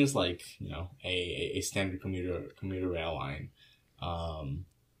definitely seems like, a standard commuter rail line,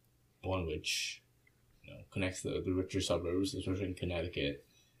 one which, connects the richer suburbs, especially in Connecticut,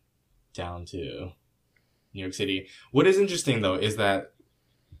 down to New York City. What is interesting, though, is that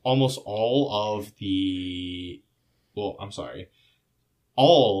almost all of the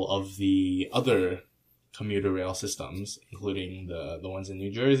other commuter rail systems, including the ones in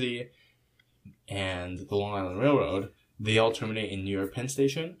New Jersey and the Long Island Railroad, they all terminate in New York Penn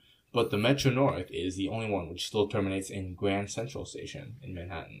Station, but the Metro North is the only one which still terminates in Grand Central Station in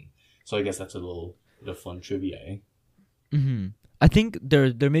Manhattan. So I guess that's a little bit of fun trivia, eh? Mm-hmm. I think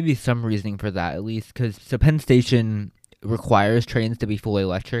there may be some reasoning for that, at least, because Penn Station requires trains to be fully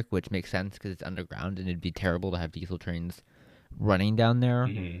electric, which makes sense because it's underground and it'd be terrible to have diesel trains running down there.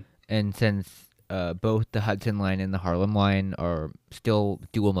 Hmm. And since both the Hudson Line and the Harlem Line are still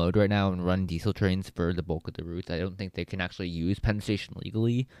dual mode right now and run diesel trains for the bulk of the routes, I don't think they can actually use Penn Station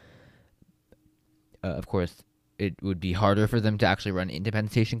legally. Of course, it would be harder for them to actually run into Penn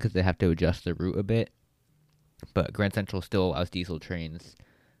Station because they have to adjust the route a bit. But Grand Central still allows diesel trains,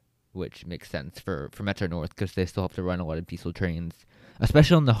 which makes sense for Metro North because they still have to run a lot of diesel trains,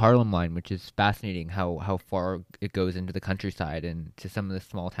 especially on the Harlem Line, which is fascinating how far it goes into the countryside and to some of the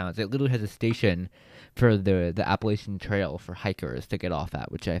small towns. It literally has a station for the Appalachian Trail for hikers to get off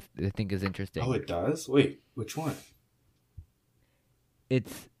at, which I think is interesting. Oh, it does? Wait, which one?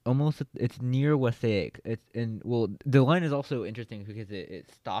 It's near Wassaic. The line is also interesting because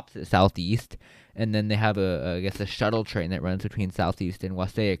it stops at Southeast, and then they have I guess a shuttle train that runs between Southeast and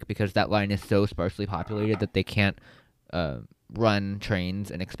Wassaic because that line is so sparsely populated that they can't run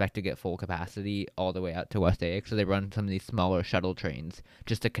trains and expect to get full capacity all the way out to Wassaic. So they run some of these smaller shuttle trains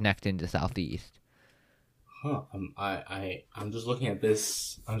just to connect into Southeast. Huh. I'm just looking at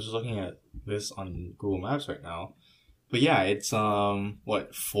this. I'm just looking at this on Google Maps right now. But yeah, it's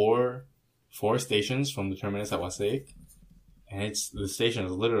four stations from the terminus at Wassaic, and the station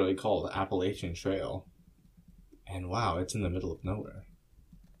is literally called Appalachian Trail. And wow, it's in the middle of nowhere.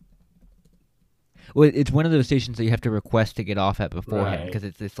 Well, it's one of those stations that you have to request to get off at beforehand Right. because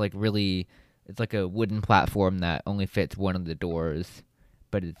it's like a wooden platform that only fits one of the doors.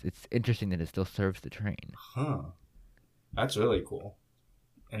 But it's interesting that it still serves the train. Huh. That's really cool.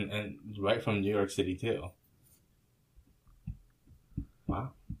 And right from New York City too.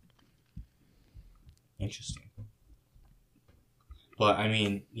 Wow. Interesting. But I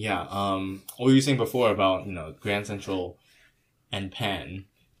mean, yeah, what were you saying before about, Grand Central and Penn?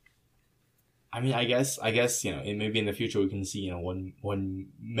 I mean, I guess, it maybe in the future we can see, one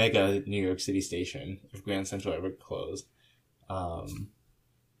mega New York City station if Grand Central ever closed.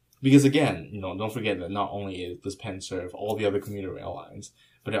 Because again, don't forget that not only does Penn serve all the other commuter rail lines,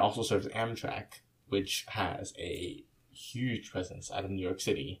 but it also serves Amtrak, which has a huge presence out of New York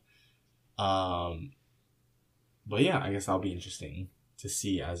City. But yeah, I guess that'll be interesting to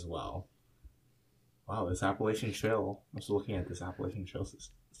see as well. Wow, this Appalachian Trail. I was looking at this Appalachian Trail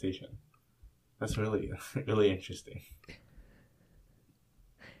station. That's really, really interesting.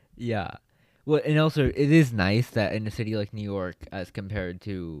 Yeah. Well, and also it is nice that in a city like New York, as compared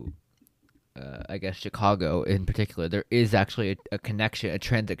to, I guess Chicago in particular, there is actually a connection, a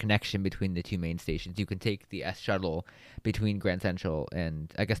transit connection between the two main stations. You can take the S shuttle between Grand Central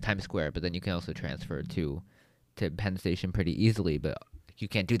and I guess Times Square, but then you can also transfer to Penn Station pretty easily. But you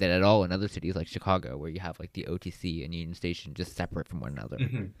can't do that at all in other cities like Chicago, where you have like the OTC and Union Station just separate from one another.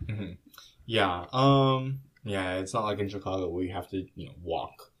 Mm-hmm, mm-hmm. Yeah. Yeah. It's not like in Chicago where you have to,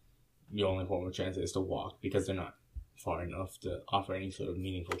 walk. The only form of transit is to walk because they're not far enough to offer any sort of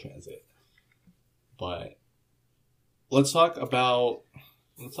meaningful transit. But let's talk about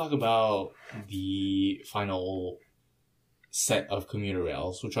the final set of commuter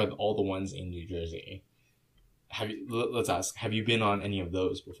rails, which are all the ones in New Jersey. Let's ask, have you been on any of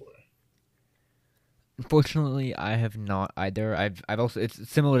those before? Unfortunately, I have not either. I've also it's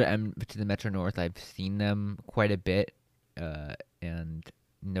similar to the Metro North. I've seen them quite a bit, and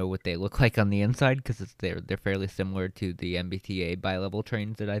know what they look like on the inside because they're fairly similar to the MBTA bi-level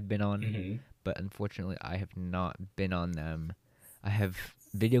trains that I've been on. Mm-hmm. But unfortunately, I have not been on them. I have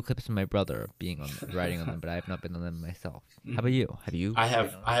video clips of my brother riding on them, but I have not been on them myself. How about you? Have you? I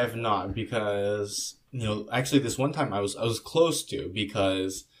have not because actually this one time I was close to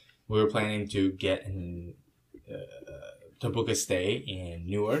because we were planning to to book a stay in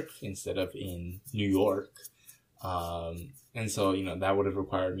Newark instead of in New York, and so that would have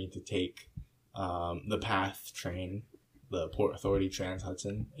required me to take the PATH train, the Port Authority Trans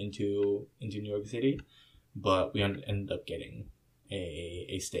Hudson into New York City, but we ended up getting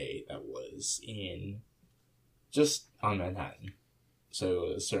a stay that was just on Manhattan, so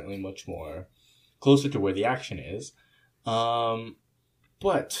it was certainly much more closer to where the action is. But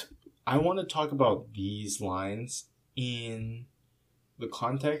I want to talk about these lines in the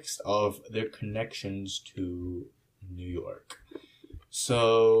context of their connections to New York.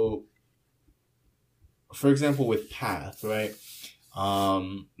 So, for example, with PATH, right?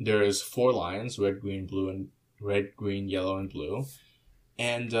 There's 4 lines: red, green, yellow, and blue.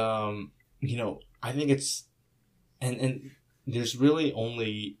 And I think it's and there's really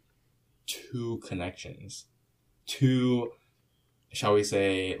only 2 connections, 2, shall we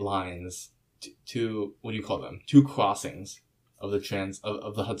say, lines, 2, what do you call them? 2 crossings of the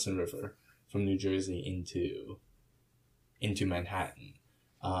of the Hudson River from New Jersey into into Manhattan.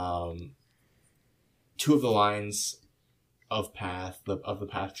 Two of the lines of the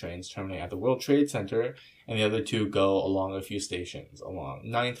PATH trains terminate at the World Trade Center, and the other two go along a few stations along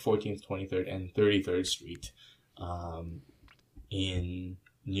 9th, 14th, 23rd, and 33rd Street, in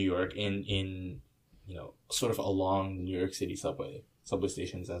New York, in sort of along New York City subway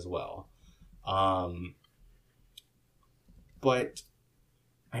stations as well. But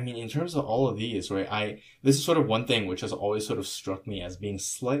I mean, in terms of all of these, right, this is sort of one thing which has always sort of struck me as being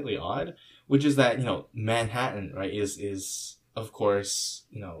slightly odd, which is that, Manhattan, right, is of course,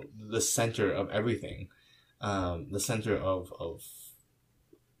 the center of everything. The center of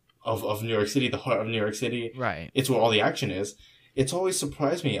New York City, the heart of New York City. Right. It's where all the action is. It's always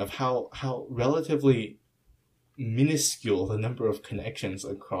surprised me of how relatively minuscule the number of connections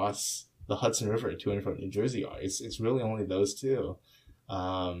across the Hudson River to and from New Jersey are. It's really only those two.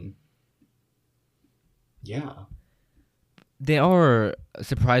 Yeah. They are,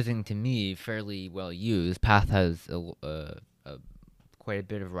 surprising to me, fairly well used. PATH has quite a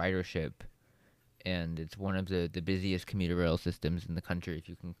bit of ridership, and it's one of the busiest commuter rail systems in the country, if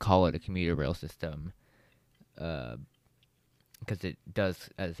you can call it a commuter rail system. Because it does,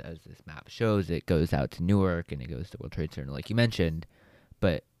 as this map shows, it goes out to Newark and it goes to World Trade Center, like you mentioned.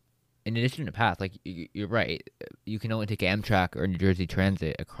 But in addition to PATH, like you're right, you can only take Amtrak or New Jersey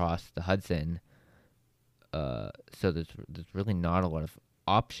Transit across the Hudson. So there's really not a lot of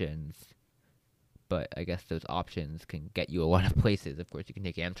options. But I guess those options can get you a lot of places. Of course, you can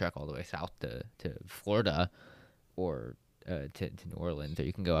take Amtrak all the way south to Florida, or to New Orleans, or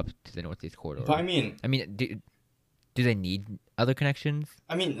you can go up to the Northeast Corridor. But I mean, do they need other connections?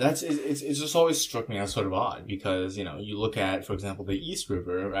 I mean, it's just always struck me as sort of odd because, you look at, for example, the East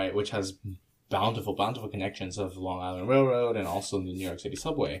River, right, which has bountiful connections of Long Island Railroad and also the New York City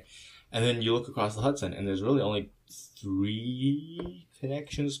subway. And then you look across the Hudson and there's really only 3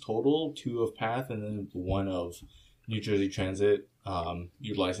 connections total, 2 of PATH and then 1 of New Jersey Transit,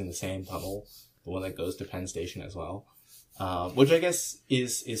 utilizing the same tunnel, the one that goes to Penn Station as well. Which I guess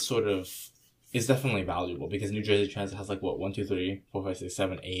is definitely valuable because New Jersey Transit has 1, 2, 3, 4, 5, 6,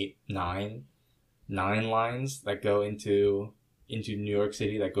 7, 8, 9 lines that go into New York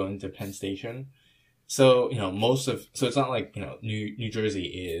City, that go into Penn Station. So, so it's not like, New Jersey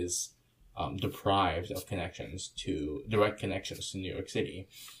is deprived of direct connections to New York City.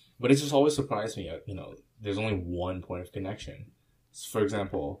 But it just always surprised me, there's only one point of connection. For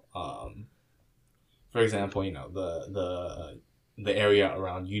example, the area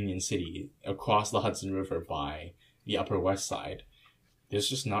around Union City, across the Hudson River by the Upper West Side, there's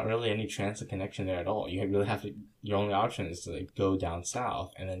just not really any transit connection there at all. You really have to, your only option is to go down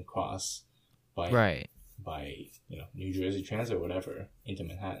south and then cross by New Jersey Transit or whatever into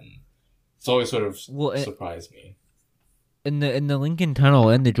Manhattan. It's always sort of surprised me. And the Lincoln Tunnel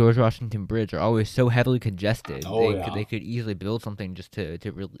and the George Washington Bridge are always so heavily congested. They could easily build something just to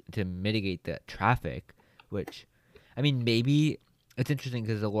mitigate that traffic, which, I mean, maybe it's interesting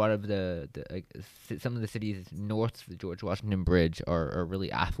because a lot of some of the cities north of the George Washington Bridge are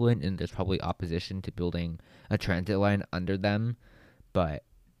really affluent, and there's probably opposition to building a transit line under them. But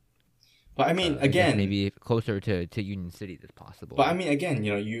I mean, again, maybe closer to Union City as possible. But I mean, again,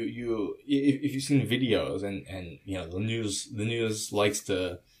 if you've seen videos and the news likes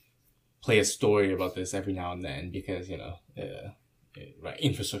to play a story about this every now and then because right,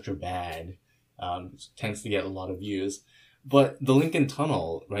 infrastructure bad, tends to get a lot of views. But the Lincoln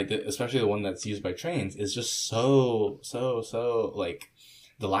Tunnel, right, especially the one that's used by trains, is just so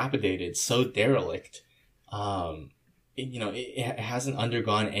dilapidated, so derelict. It hasn't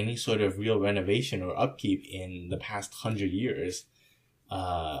undergone any sort of real renovation or upkeep in the past 100 years,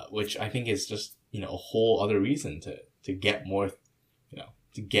 which I think is just, a whole other reason to get more,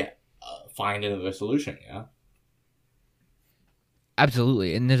 find another solution, yeah?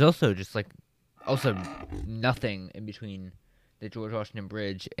 Absolutely. And there's also just nothing in between the George Washington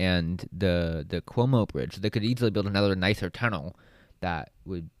Bridge and the Cuomo Bridge. They could easily build another nicer tunnel that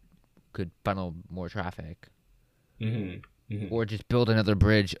could funnel more traffic. Mm-hmm. Mm-hmm. Or just build another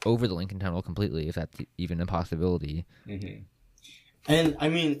bridge over the Lincoln Tunnel completely, if that's even a possibility. Mm-hmm. And I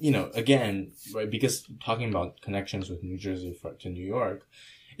mean, again, right, because talking about connections with New Jersey to New York,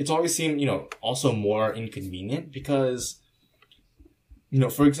 it's always seemed, also more inconvenient because,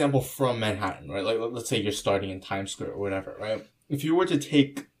 for example, from Manhattan, right? Let's say you're starting in Times Square or whatever, right? If you were to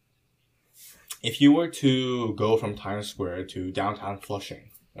go from Times Square to downtown Flushing,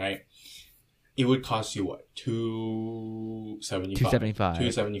 right? It would cost you what? $275.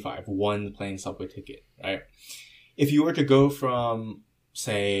 $275. One plain subway ticket, right? If you were to go from,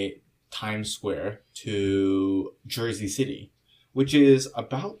 say, Times Square to Jersey City, which is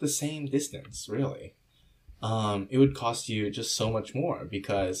about the same distance, really. It would cost you just so much more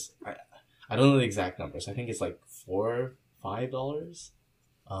because I don't know the exact numbers. I think it's like $4-5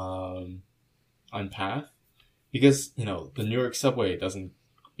 on Path, because the New York subway doesn't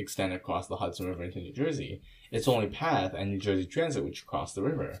extend across the Hudson River into New Jersey. It's only Path and New Jersey Transit which cross the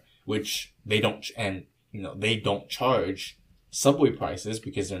river, which they don't, and they don't charge subway prices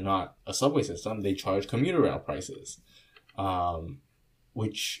because they're not a subway system. They charge commuter rail prices,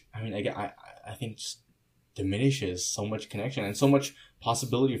 which I think just diminishes so much connection and so much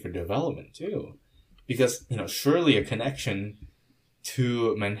possibility for development too, because surely a connection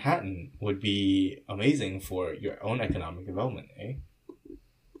to Manhattan would be amazing for your own economic development, eh?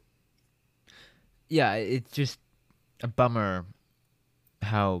 Yeah, it's just a bummer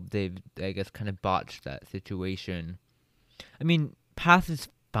how they've, I guess, kind of botched that situation. I mean, Path is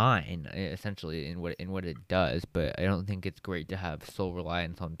fine essentially in what it does, but I don't think it's great to have sole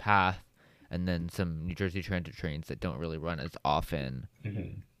reliance on Path and then some New Jersey Transit trains that don't really run as often.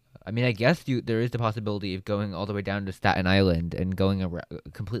 Mm-hmm. I mean, I guess there is the possibility of going all the way down to Staten Island and going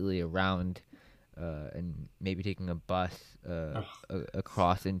completely around, and maybe taking a bus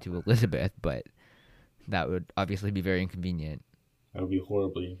across into Elizabeth, but that would obviously be very inconvenient. That would be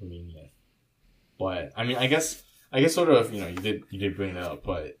horribly inconvenient. But I mean, I guess sort of, you did bring that up,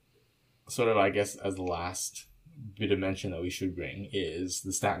 but sort of, I guess, as the last bit of mention that we should bring is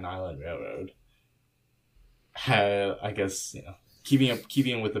the Staten Island Railroad. I guess,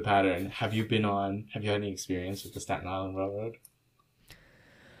 keeping with the pattern, have you had any experience with the Staten Island Railroad?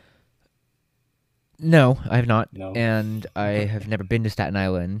 No, I have not. No? And I have never been to Staten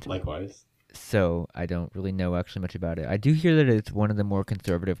Island. Likewise. So I don't really know actually much about it. I do hear that it's one of the more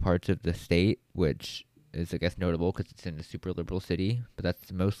conservative parts of the state, which is, I guess, notable because it's in a super liberal city. But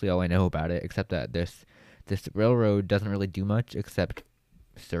that's mostly all I know about it, except that this railroad doesn't really do much except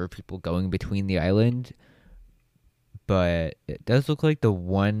serve people going between the island. But it does look like the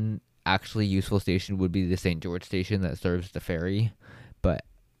one actually useful station would be the St. George station that serves the ferry. But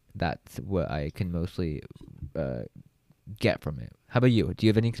that's what I can mostly get from it. How about you? Do you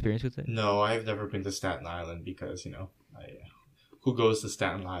have any experience with it? No, I've never been to Staten Island because, who goes to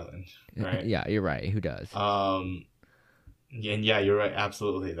Staten Island, right? Yeah, you're right. Who does? And yeah, you're right.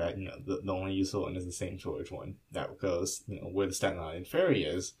 Absolutely. That, the only useful one is the St. George one that goes, where the Staten Island ferry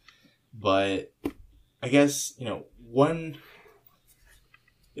is. But I guess, it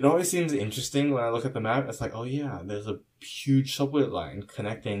always seems interesting when I look at the map. It's like, oh yeah, there's a huge subway line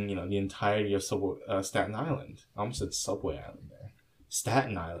connecting, the entirety of Staten Island. I almost said Subway Island there.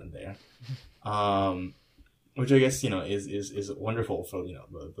 Staten Island there. Which I guess, is wonderful for,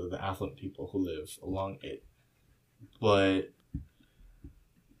 the affluent people who live along it. But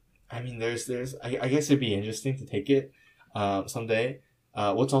I mean, I guess it'd be interesting to take it, someday.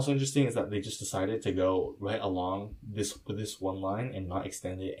 What's also interesting is that they just decided to go right along this one line and not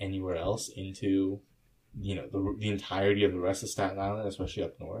extend it anywhere else into, the entirety of the rest of Staten Island, especially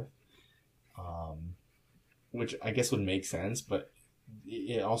up north. Which I guess would make sense, but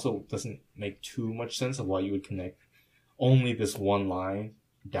it also doesn't make too much sense of why you would connect only this one line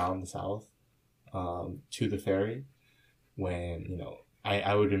down the south, to the ferry, when,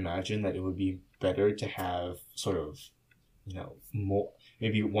 I would imagine that it would be better to have sort of, more,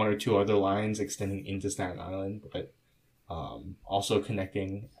 maybe one or two other lines extending into Staten Island, but also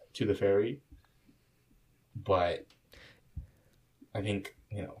connecting to the ferry. But I think,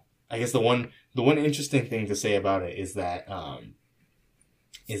 I guess the one interesting thing to say about it is that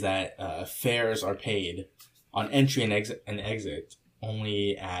fares are paid on entry and exit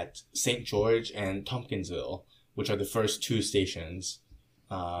only at St. George and Tompkinsville, which are the first two stations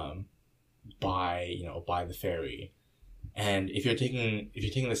by the ferry. And if you're taking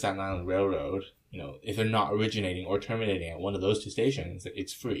the Staten Island Railroad, if they're not originating or terminating at one of those two stations,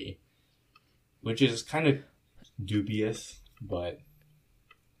 it's free, which is kind of dubious, but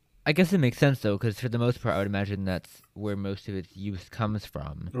I guess it makes sense though, because for the most part, I would imagine that's where most of its use comes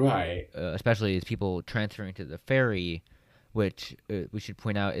from. Right. Especially as people transferring to the ferry, which we should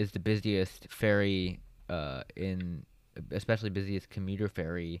point out is the busiest ferry especially busiest commuter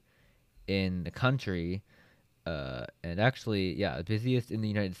ferry in the country. And actually, yeah, busiest in the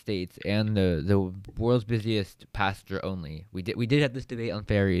United States and the world's busiest passenger only. We did have this debate on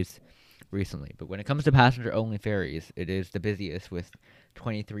ferries recently, but when it comes to passenger only ferries, it is the busiest with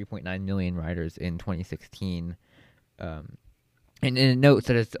 23.9 million riders in 2016. And it notes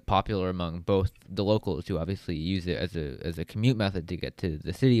that it's popular among both the locals who obviously use it as a commute method to get to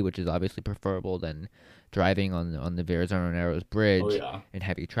the city, which is obviously preferable than driving on the Verrazano Narrows Oh Bridge yeah. in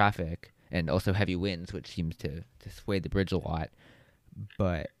heavy traffic and also heavy winds, which seems to sway the bridge a lot.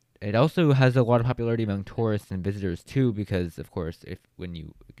 But it also has a lot of popularity among tourists and visitors too, because of course, if when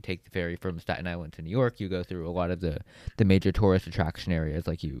you take the ferry from Staten Island to New York, you go through a lot of the major tourist attraction areas,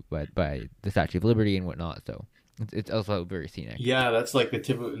 like by the Statue of Liberty and whatnot. So it's also very scenic. Yeah, that's like the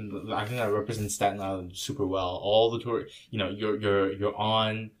typical. I think that represents Staten Island super well. All the tour, you're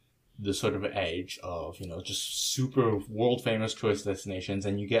on the sort of edge of just super world famous tourist destinations,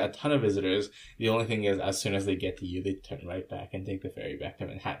 and you get a ton of visitors. The only thing is, as soon as they get to you, they turn right back and take the ferry back to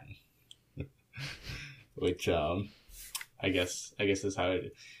Manhattan, which I guess is how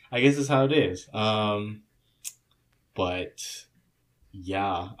it. I guess is how it is. But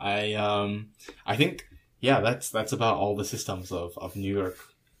yeah, I think yeah, that's about all the systems of New York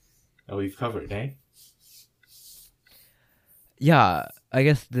that we've covered, eh? Yeah, I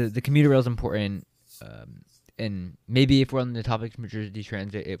guess the commuter rail is important. And maybe if we're on the topic of New Jersey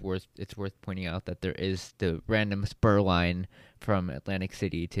Transit, it's worth pointing out that there is the random spur line from Atlantic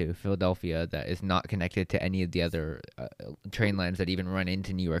City to Philadelphia that is not connected to any of the other train lines that even run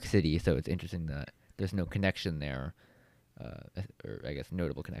into New York City. So it's interesting that there's no connection there, or I guess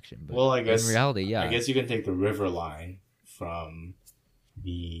notable connection. But Well, in reality, I yeah, guess you can take the River Line from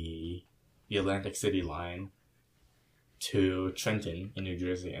the the Atlantic City line to Trenton in New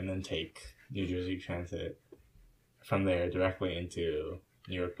Jersey, and then take New Jersey Transit from there directly into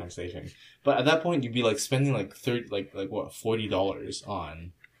New York Penn Station. But at that point, you'd be like spending like 30, like what, $40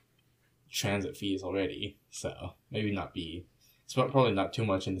 on transit fees already. So maybe not be. It's probably not too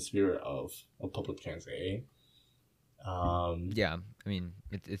much in the spirit of public transit. Eh? yeah. I mean,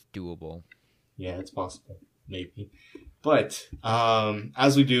 it's doable. Yeah, it's possible, maybe. But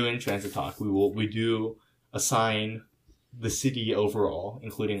as we do in transit talk, we do assign the city overall,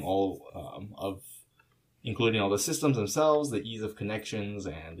 including all the systems themselves, the ease of connections,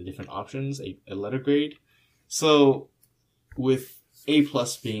 and the different options, a letter grade. So, with A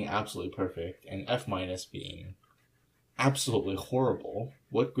plus being absolutely perfect and F minus being absolutely horrible,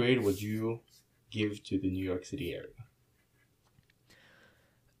 what grade would you give to the New York City area?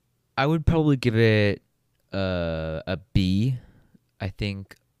 I would probably give it a B. I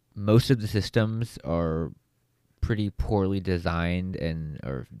think most of the systems are pretty poorly designed and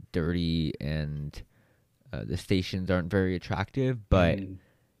are dirty, and the stations aren't very attractive. But Mm,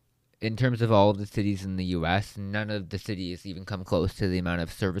 in terms of all of the cities in the U.S., none of the cities even come close to the amount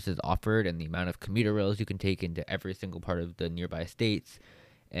of services offered and the amount of commuter rails you can take into every single part of the nearby states.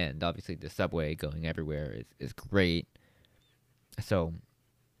 And obviously, the subway going everywhere is great. So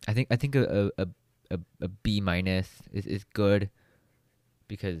I think a B minus is good,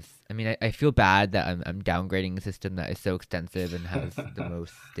 because I mean I feel bad that I'm downgrading a system that is so extensive and has the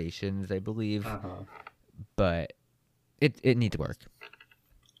most stations, I believe, uh-huh. but it needs work.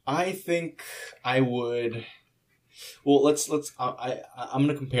 I think I would. Well, I'm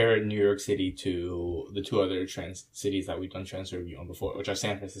gonna compare New York City to the two other cities that we've done transfer review on before, which are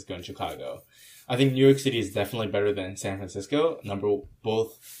San Francisco and Chicago. I think New York City is definitely better than San Francisco. Number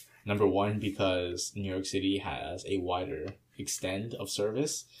one, because New York City has a wider extent of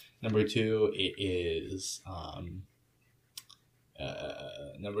service. Number two, it is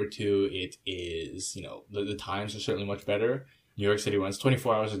the times are certainly much better. New York City runs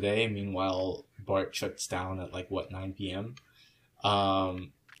 24 hours a day. Meanwhile, BART shuts down at 9 p.m.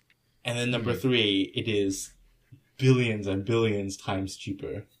 And then number three, it is billions and billions times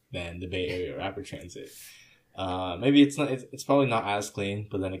cheaper than the Bay Area Rapid Transit. Maybe it's not. It's probably not as clean,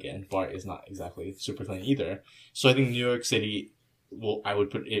 but then again, BART is not exactly super clean either. So I think New York City, I would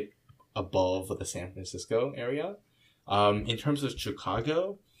put it above the San Francisco area. In terms of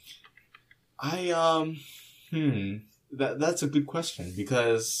Chicago, that's a good question,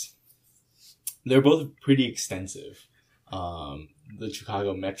 because they're both pretty extensive. The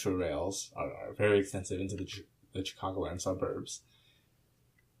Chicago Metro rails are very extensive into the Chicagoland suburbs.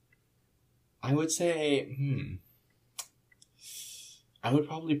 I would say, I would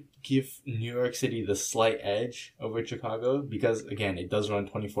probably give New York City the slight edge over Chicago, because, again, it does run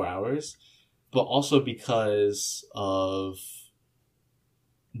 24 hours, but also because of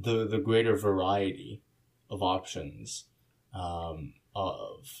the greater variety of options,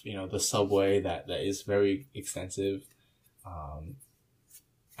 the subway that is very extensive,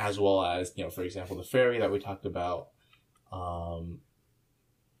 as well as, for example, the ferry that we talked about,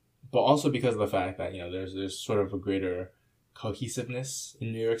 but also because of the fact that there's sort of a greater cohesiveness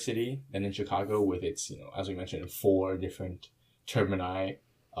in New York City than in Chicago, with its as we mentioned, 4 different termini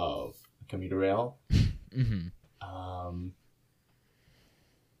of commuter rail. Mm-hmm.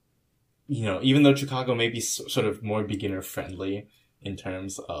 You know, even though Chicago may be sort of more beginner friendly in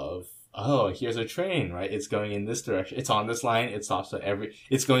terms of, oh, here's a train, right? It's going in this direction. It's on this line. It stops at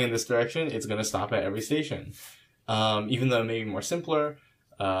it's going in this direction. It's going to stop at every station. Even though it may be more simpler,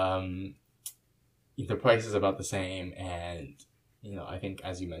 the price is about the same. And, you know, I think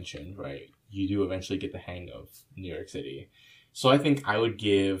as you mentioned, right, you do eventually get the hang of New York City. So I think I would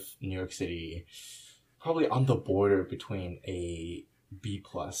give New York City probably on the border between a B+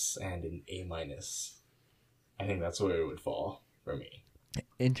 and an A-. I think that's where it would fall for me.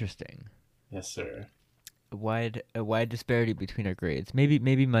 Interesting. Yes, sir. A wide disparity between our grades.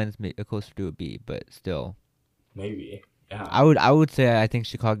 Maybe mine's closer to a B, but still. Maybe. Yeah. I would say I think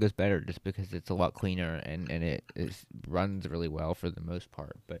Chicago's better just because it's a lot cleaner and it runs really well for the most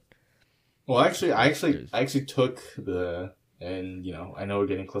part. But well, actually, I actually took and you know, I know we're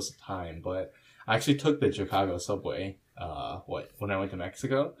getting close to time, but I actually took the Chicago subway. When I went to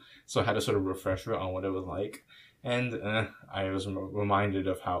Mexico, so I had a sort of refresher on what it was like, and I was reminded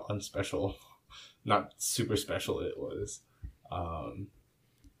of how unspecial, not super special it was.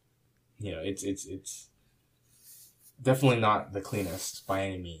 You know, it's definitely not the cleanest by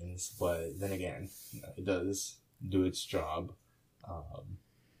any means, but then again, you know, it does do its job.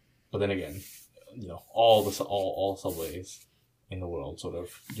 But then again, you know, all subways in the world sort of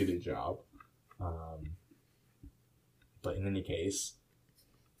do their job. But in any case,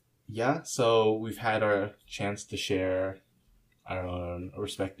 yeah, so we've had our chance to share our own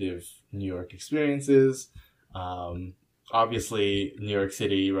respective New York experiences. Obviously, New York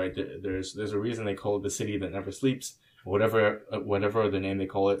City, right, there's a reason they call it the city that never sleeps. Whatever the name they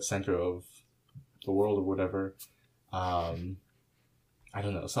call it, center of the world or whatever. I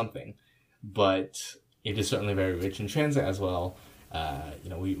don't know, something. But it is certainly very rich in transit as well. You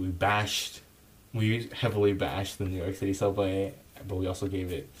know, we heavily bashed the New York City subway, but we also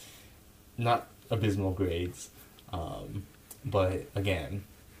gave it not abysmal grades. But again,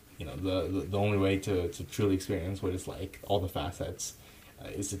 you know, the only way to truly experience what it's like, all the facets,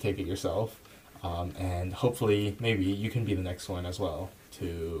 is to take it yourself. And hopefully, maybe you can be the next one as well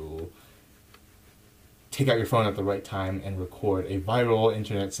to take out your phone at the right time and record a viral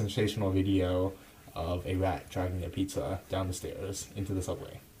internet sensational video of a rat dragging a pizza down the stairs into the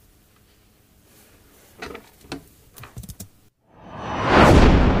subway.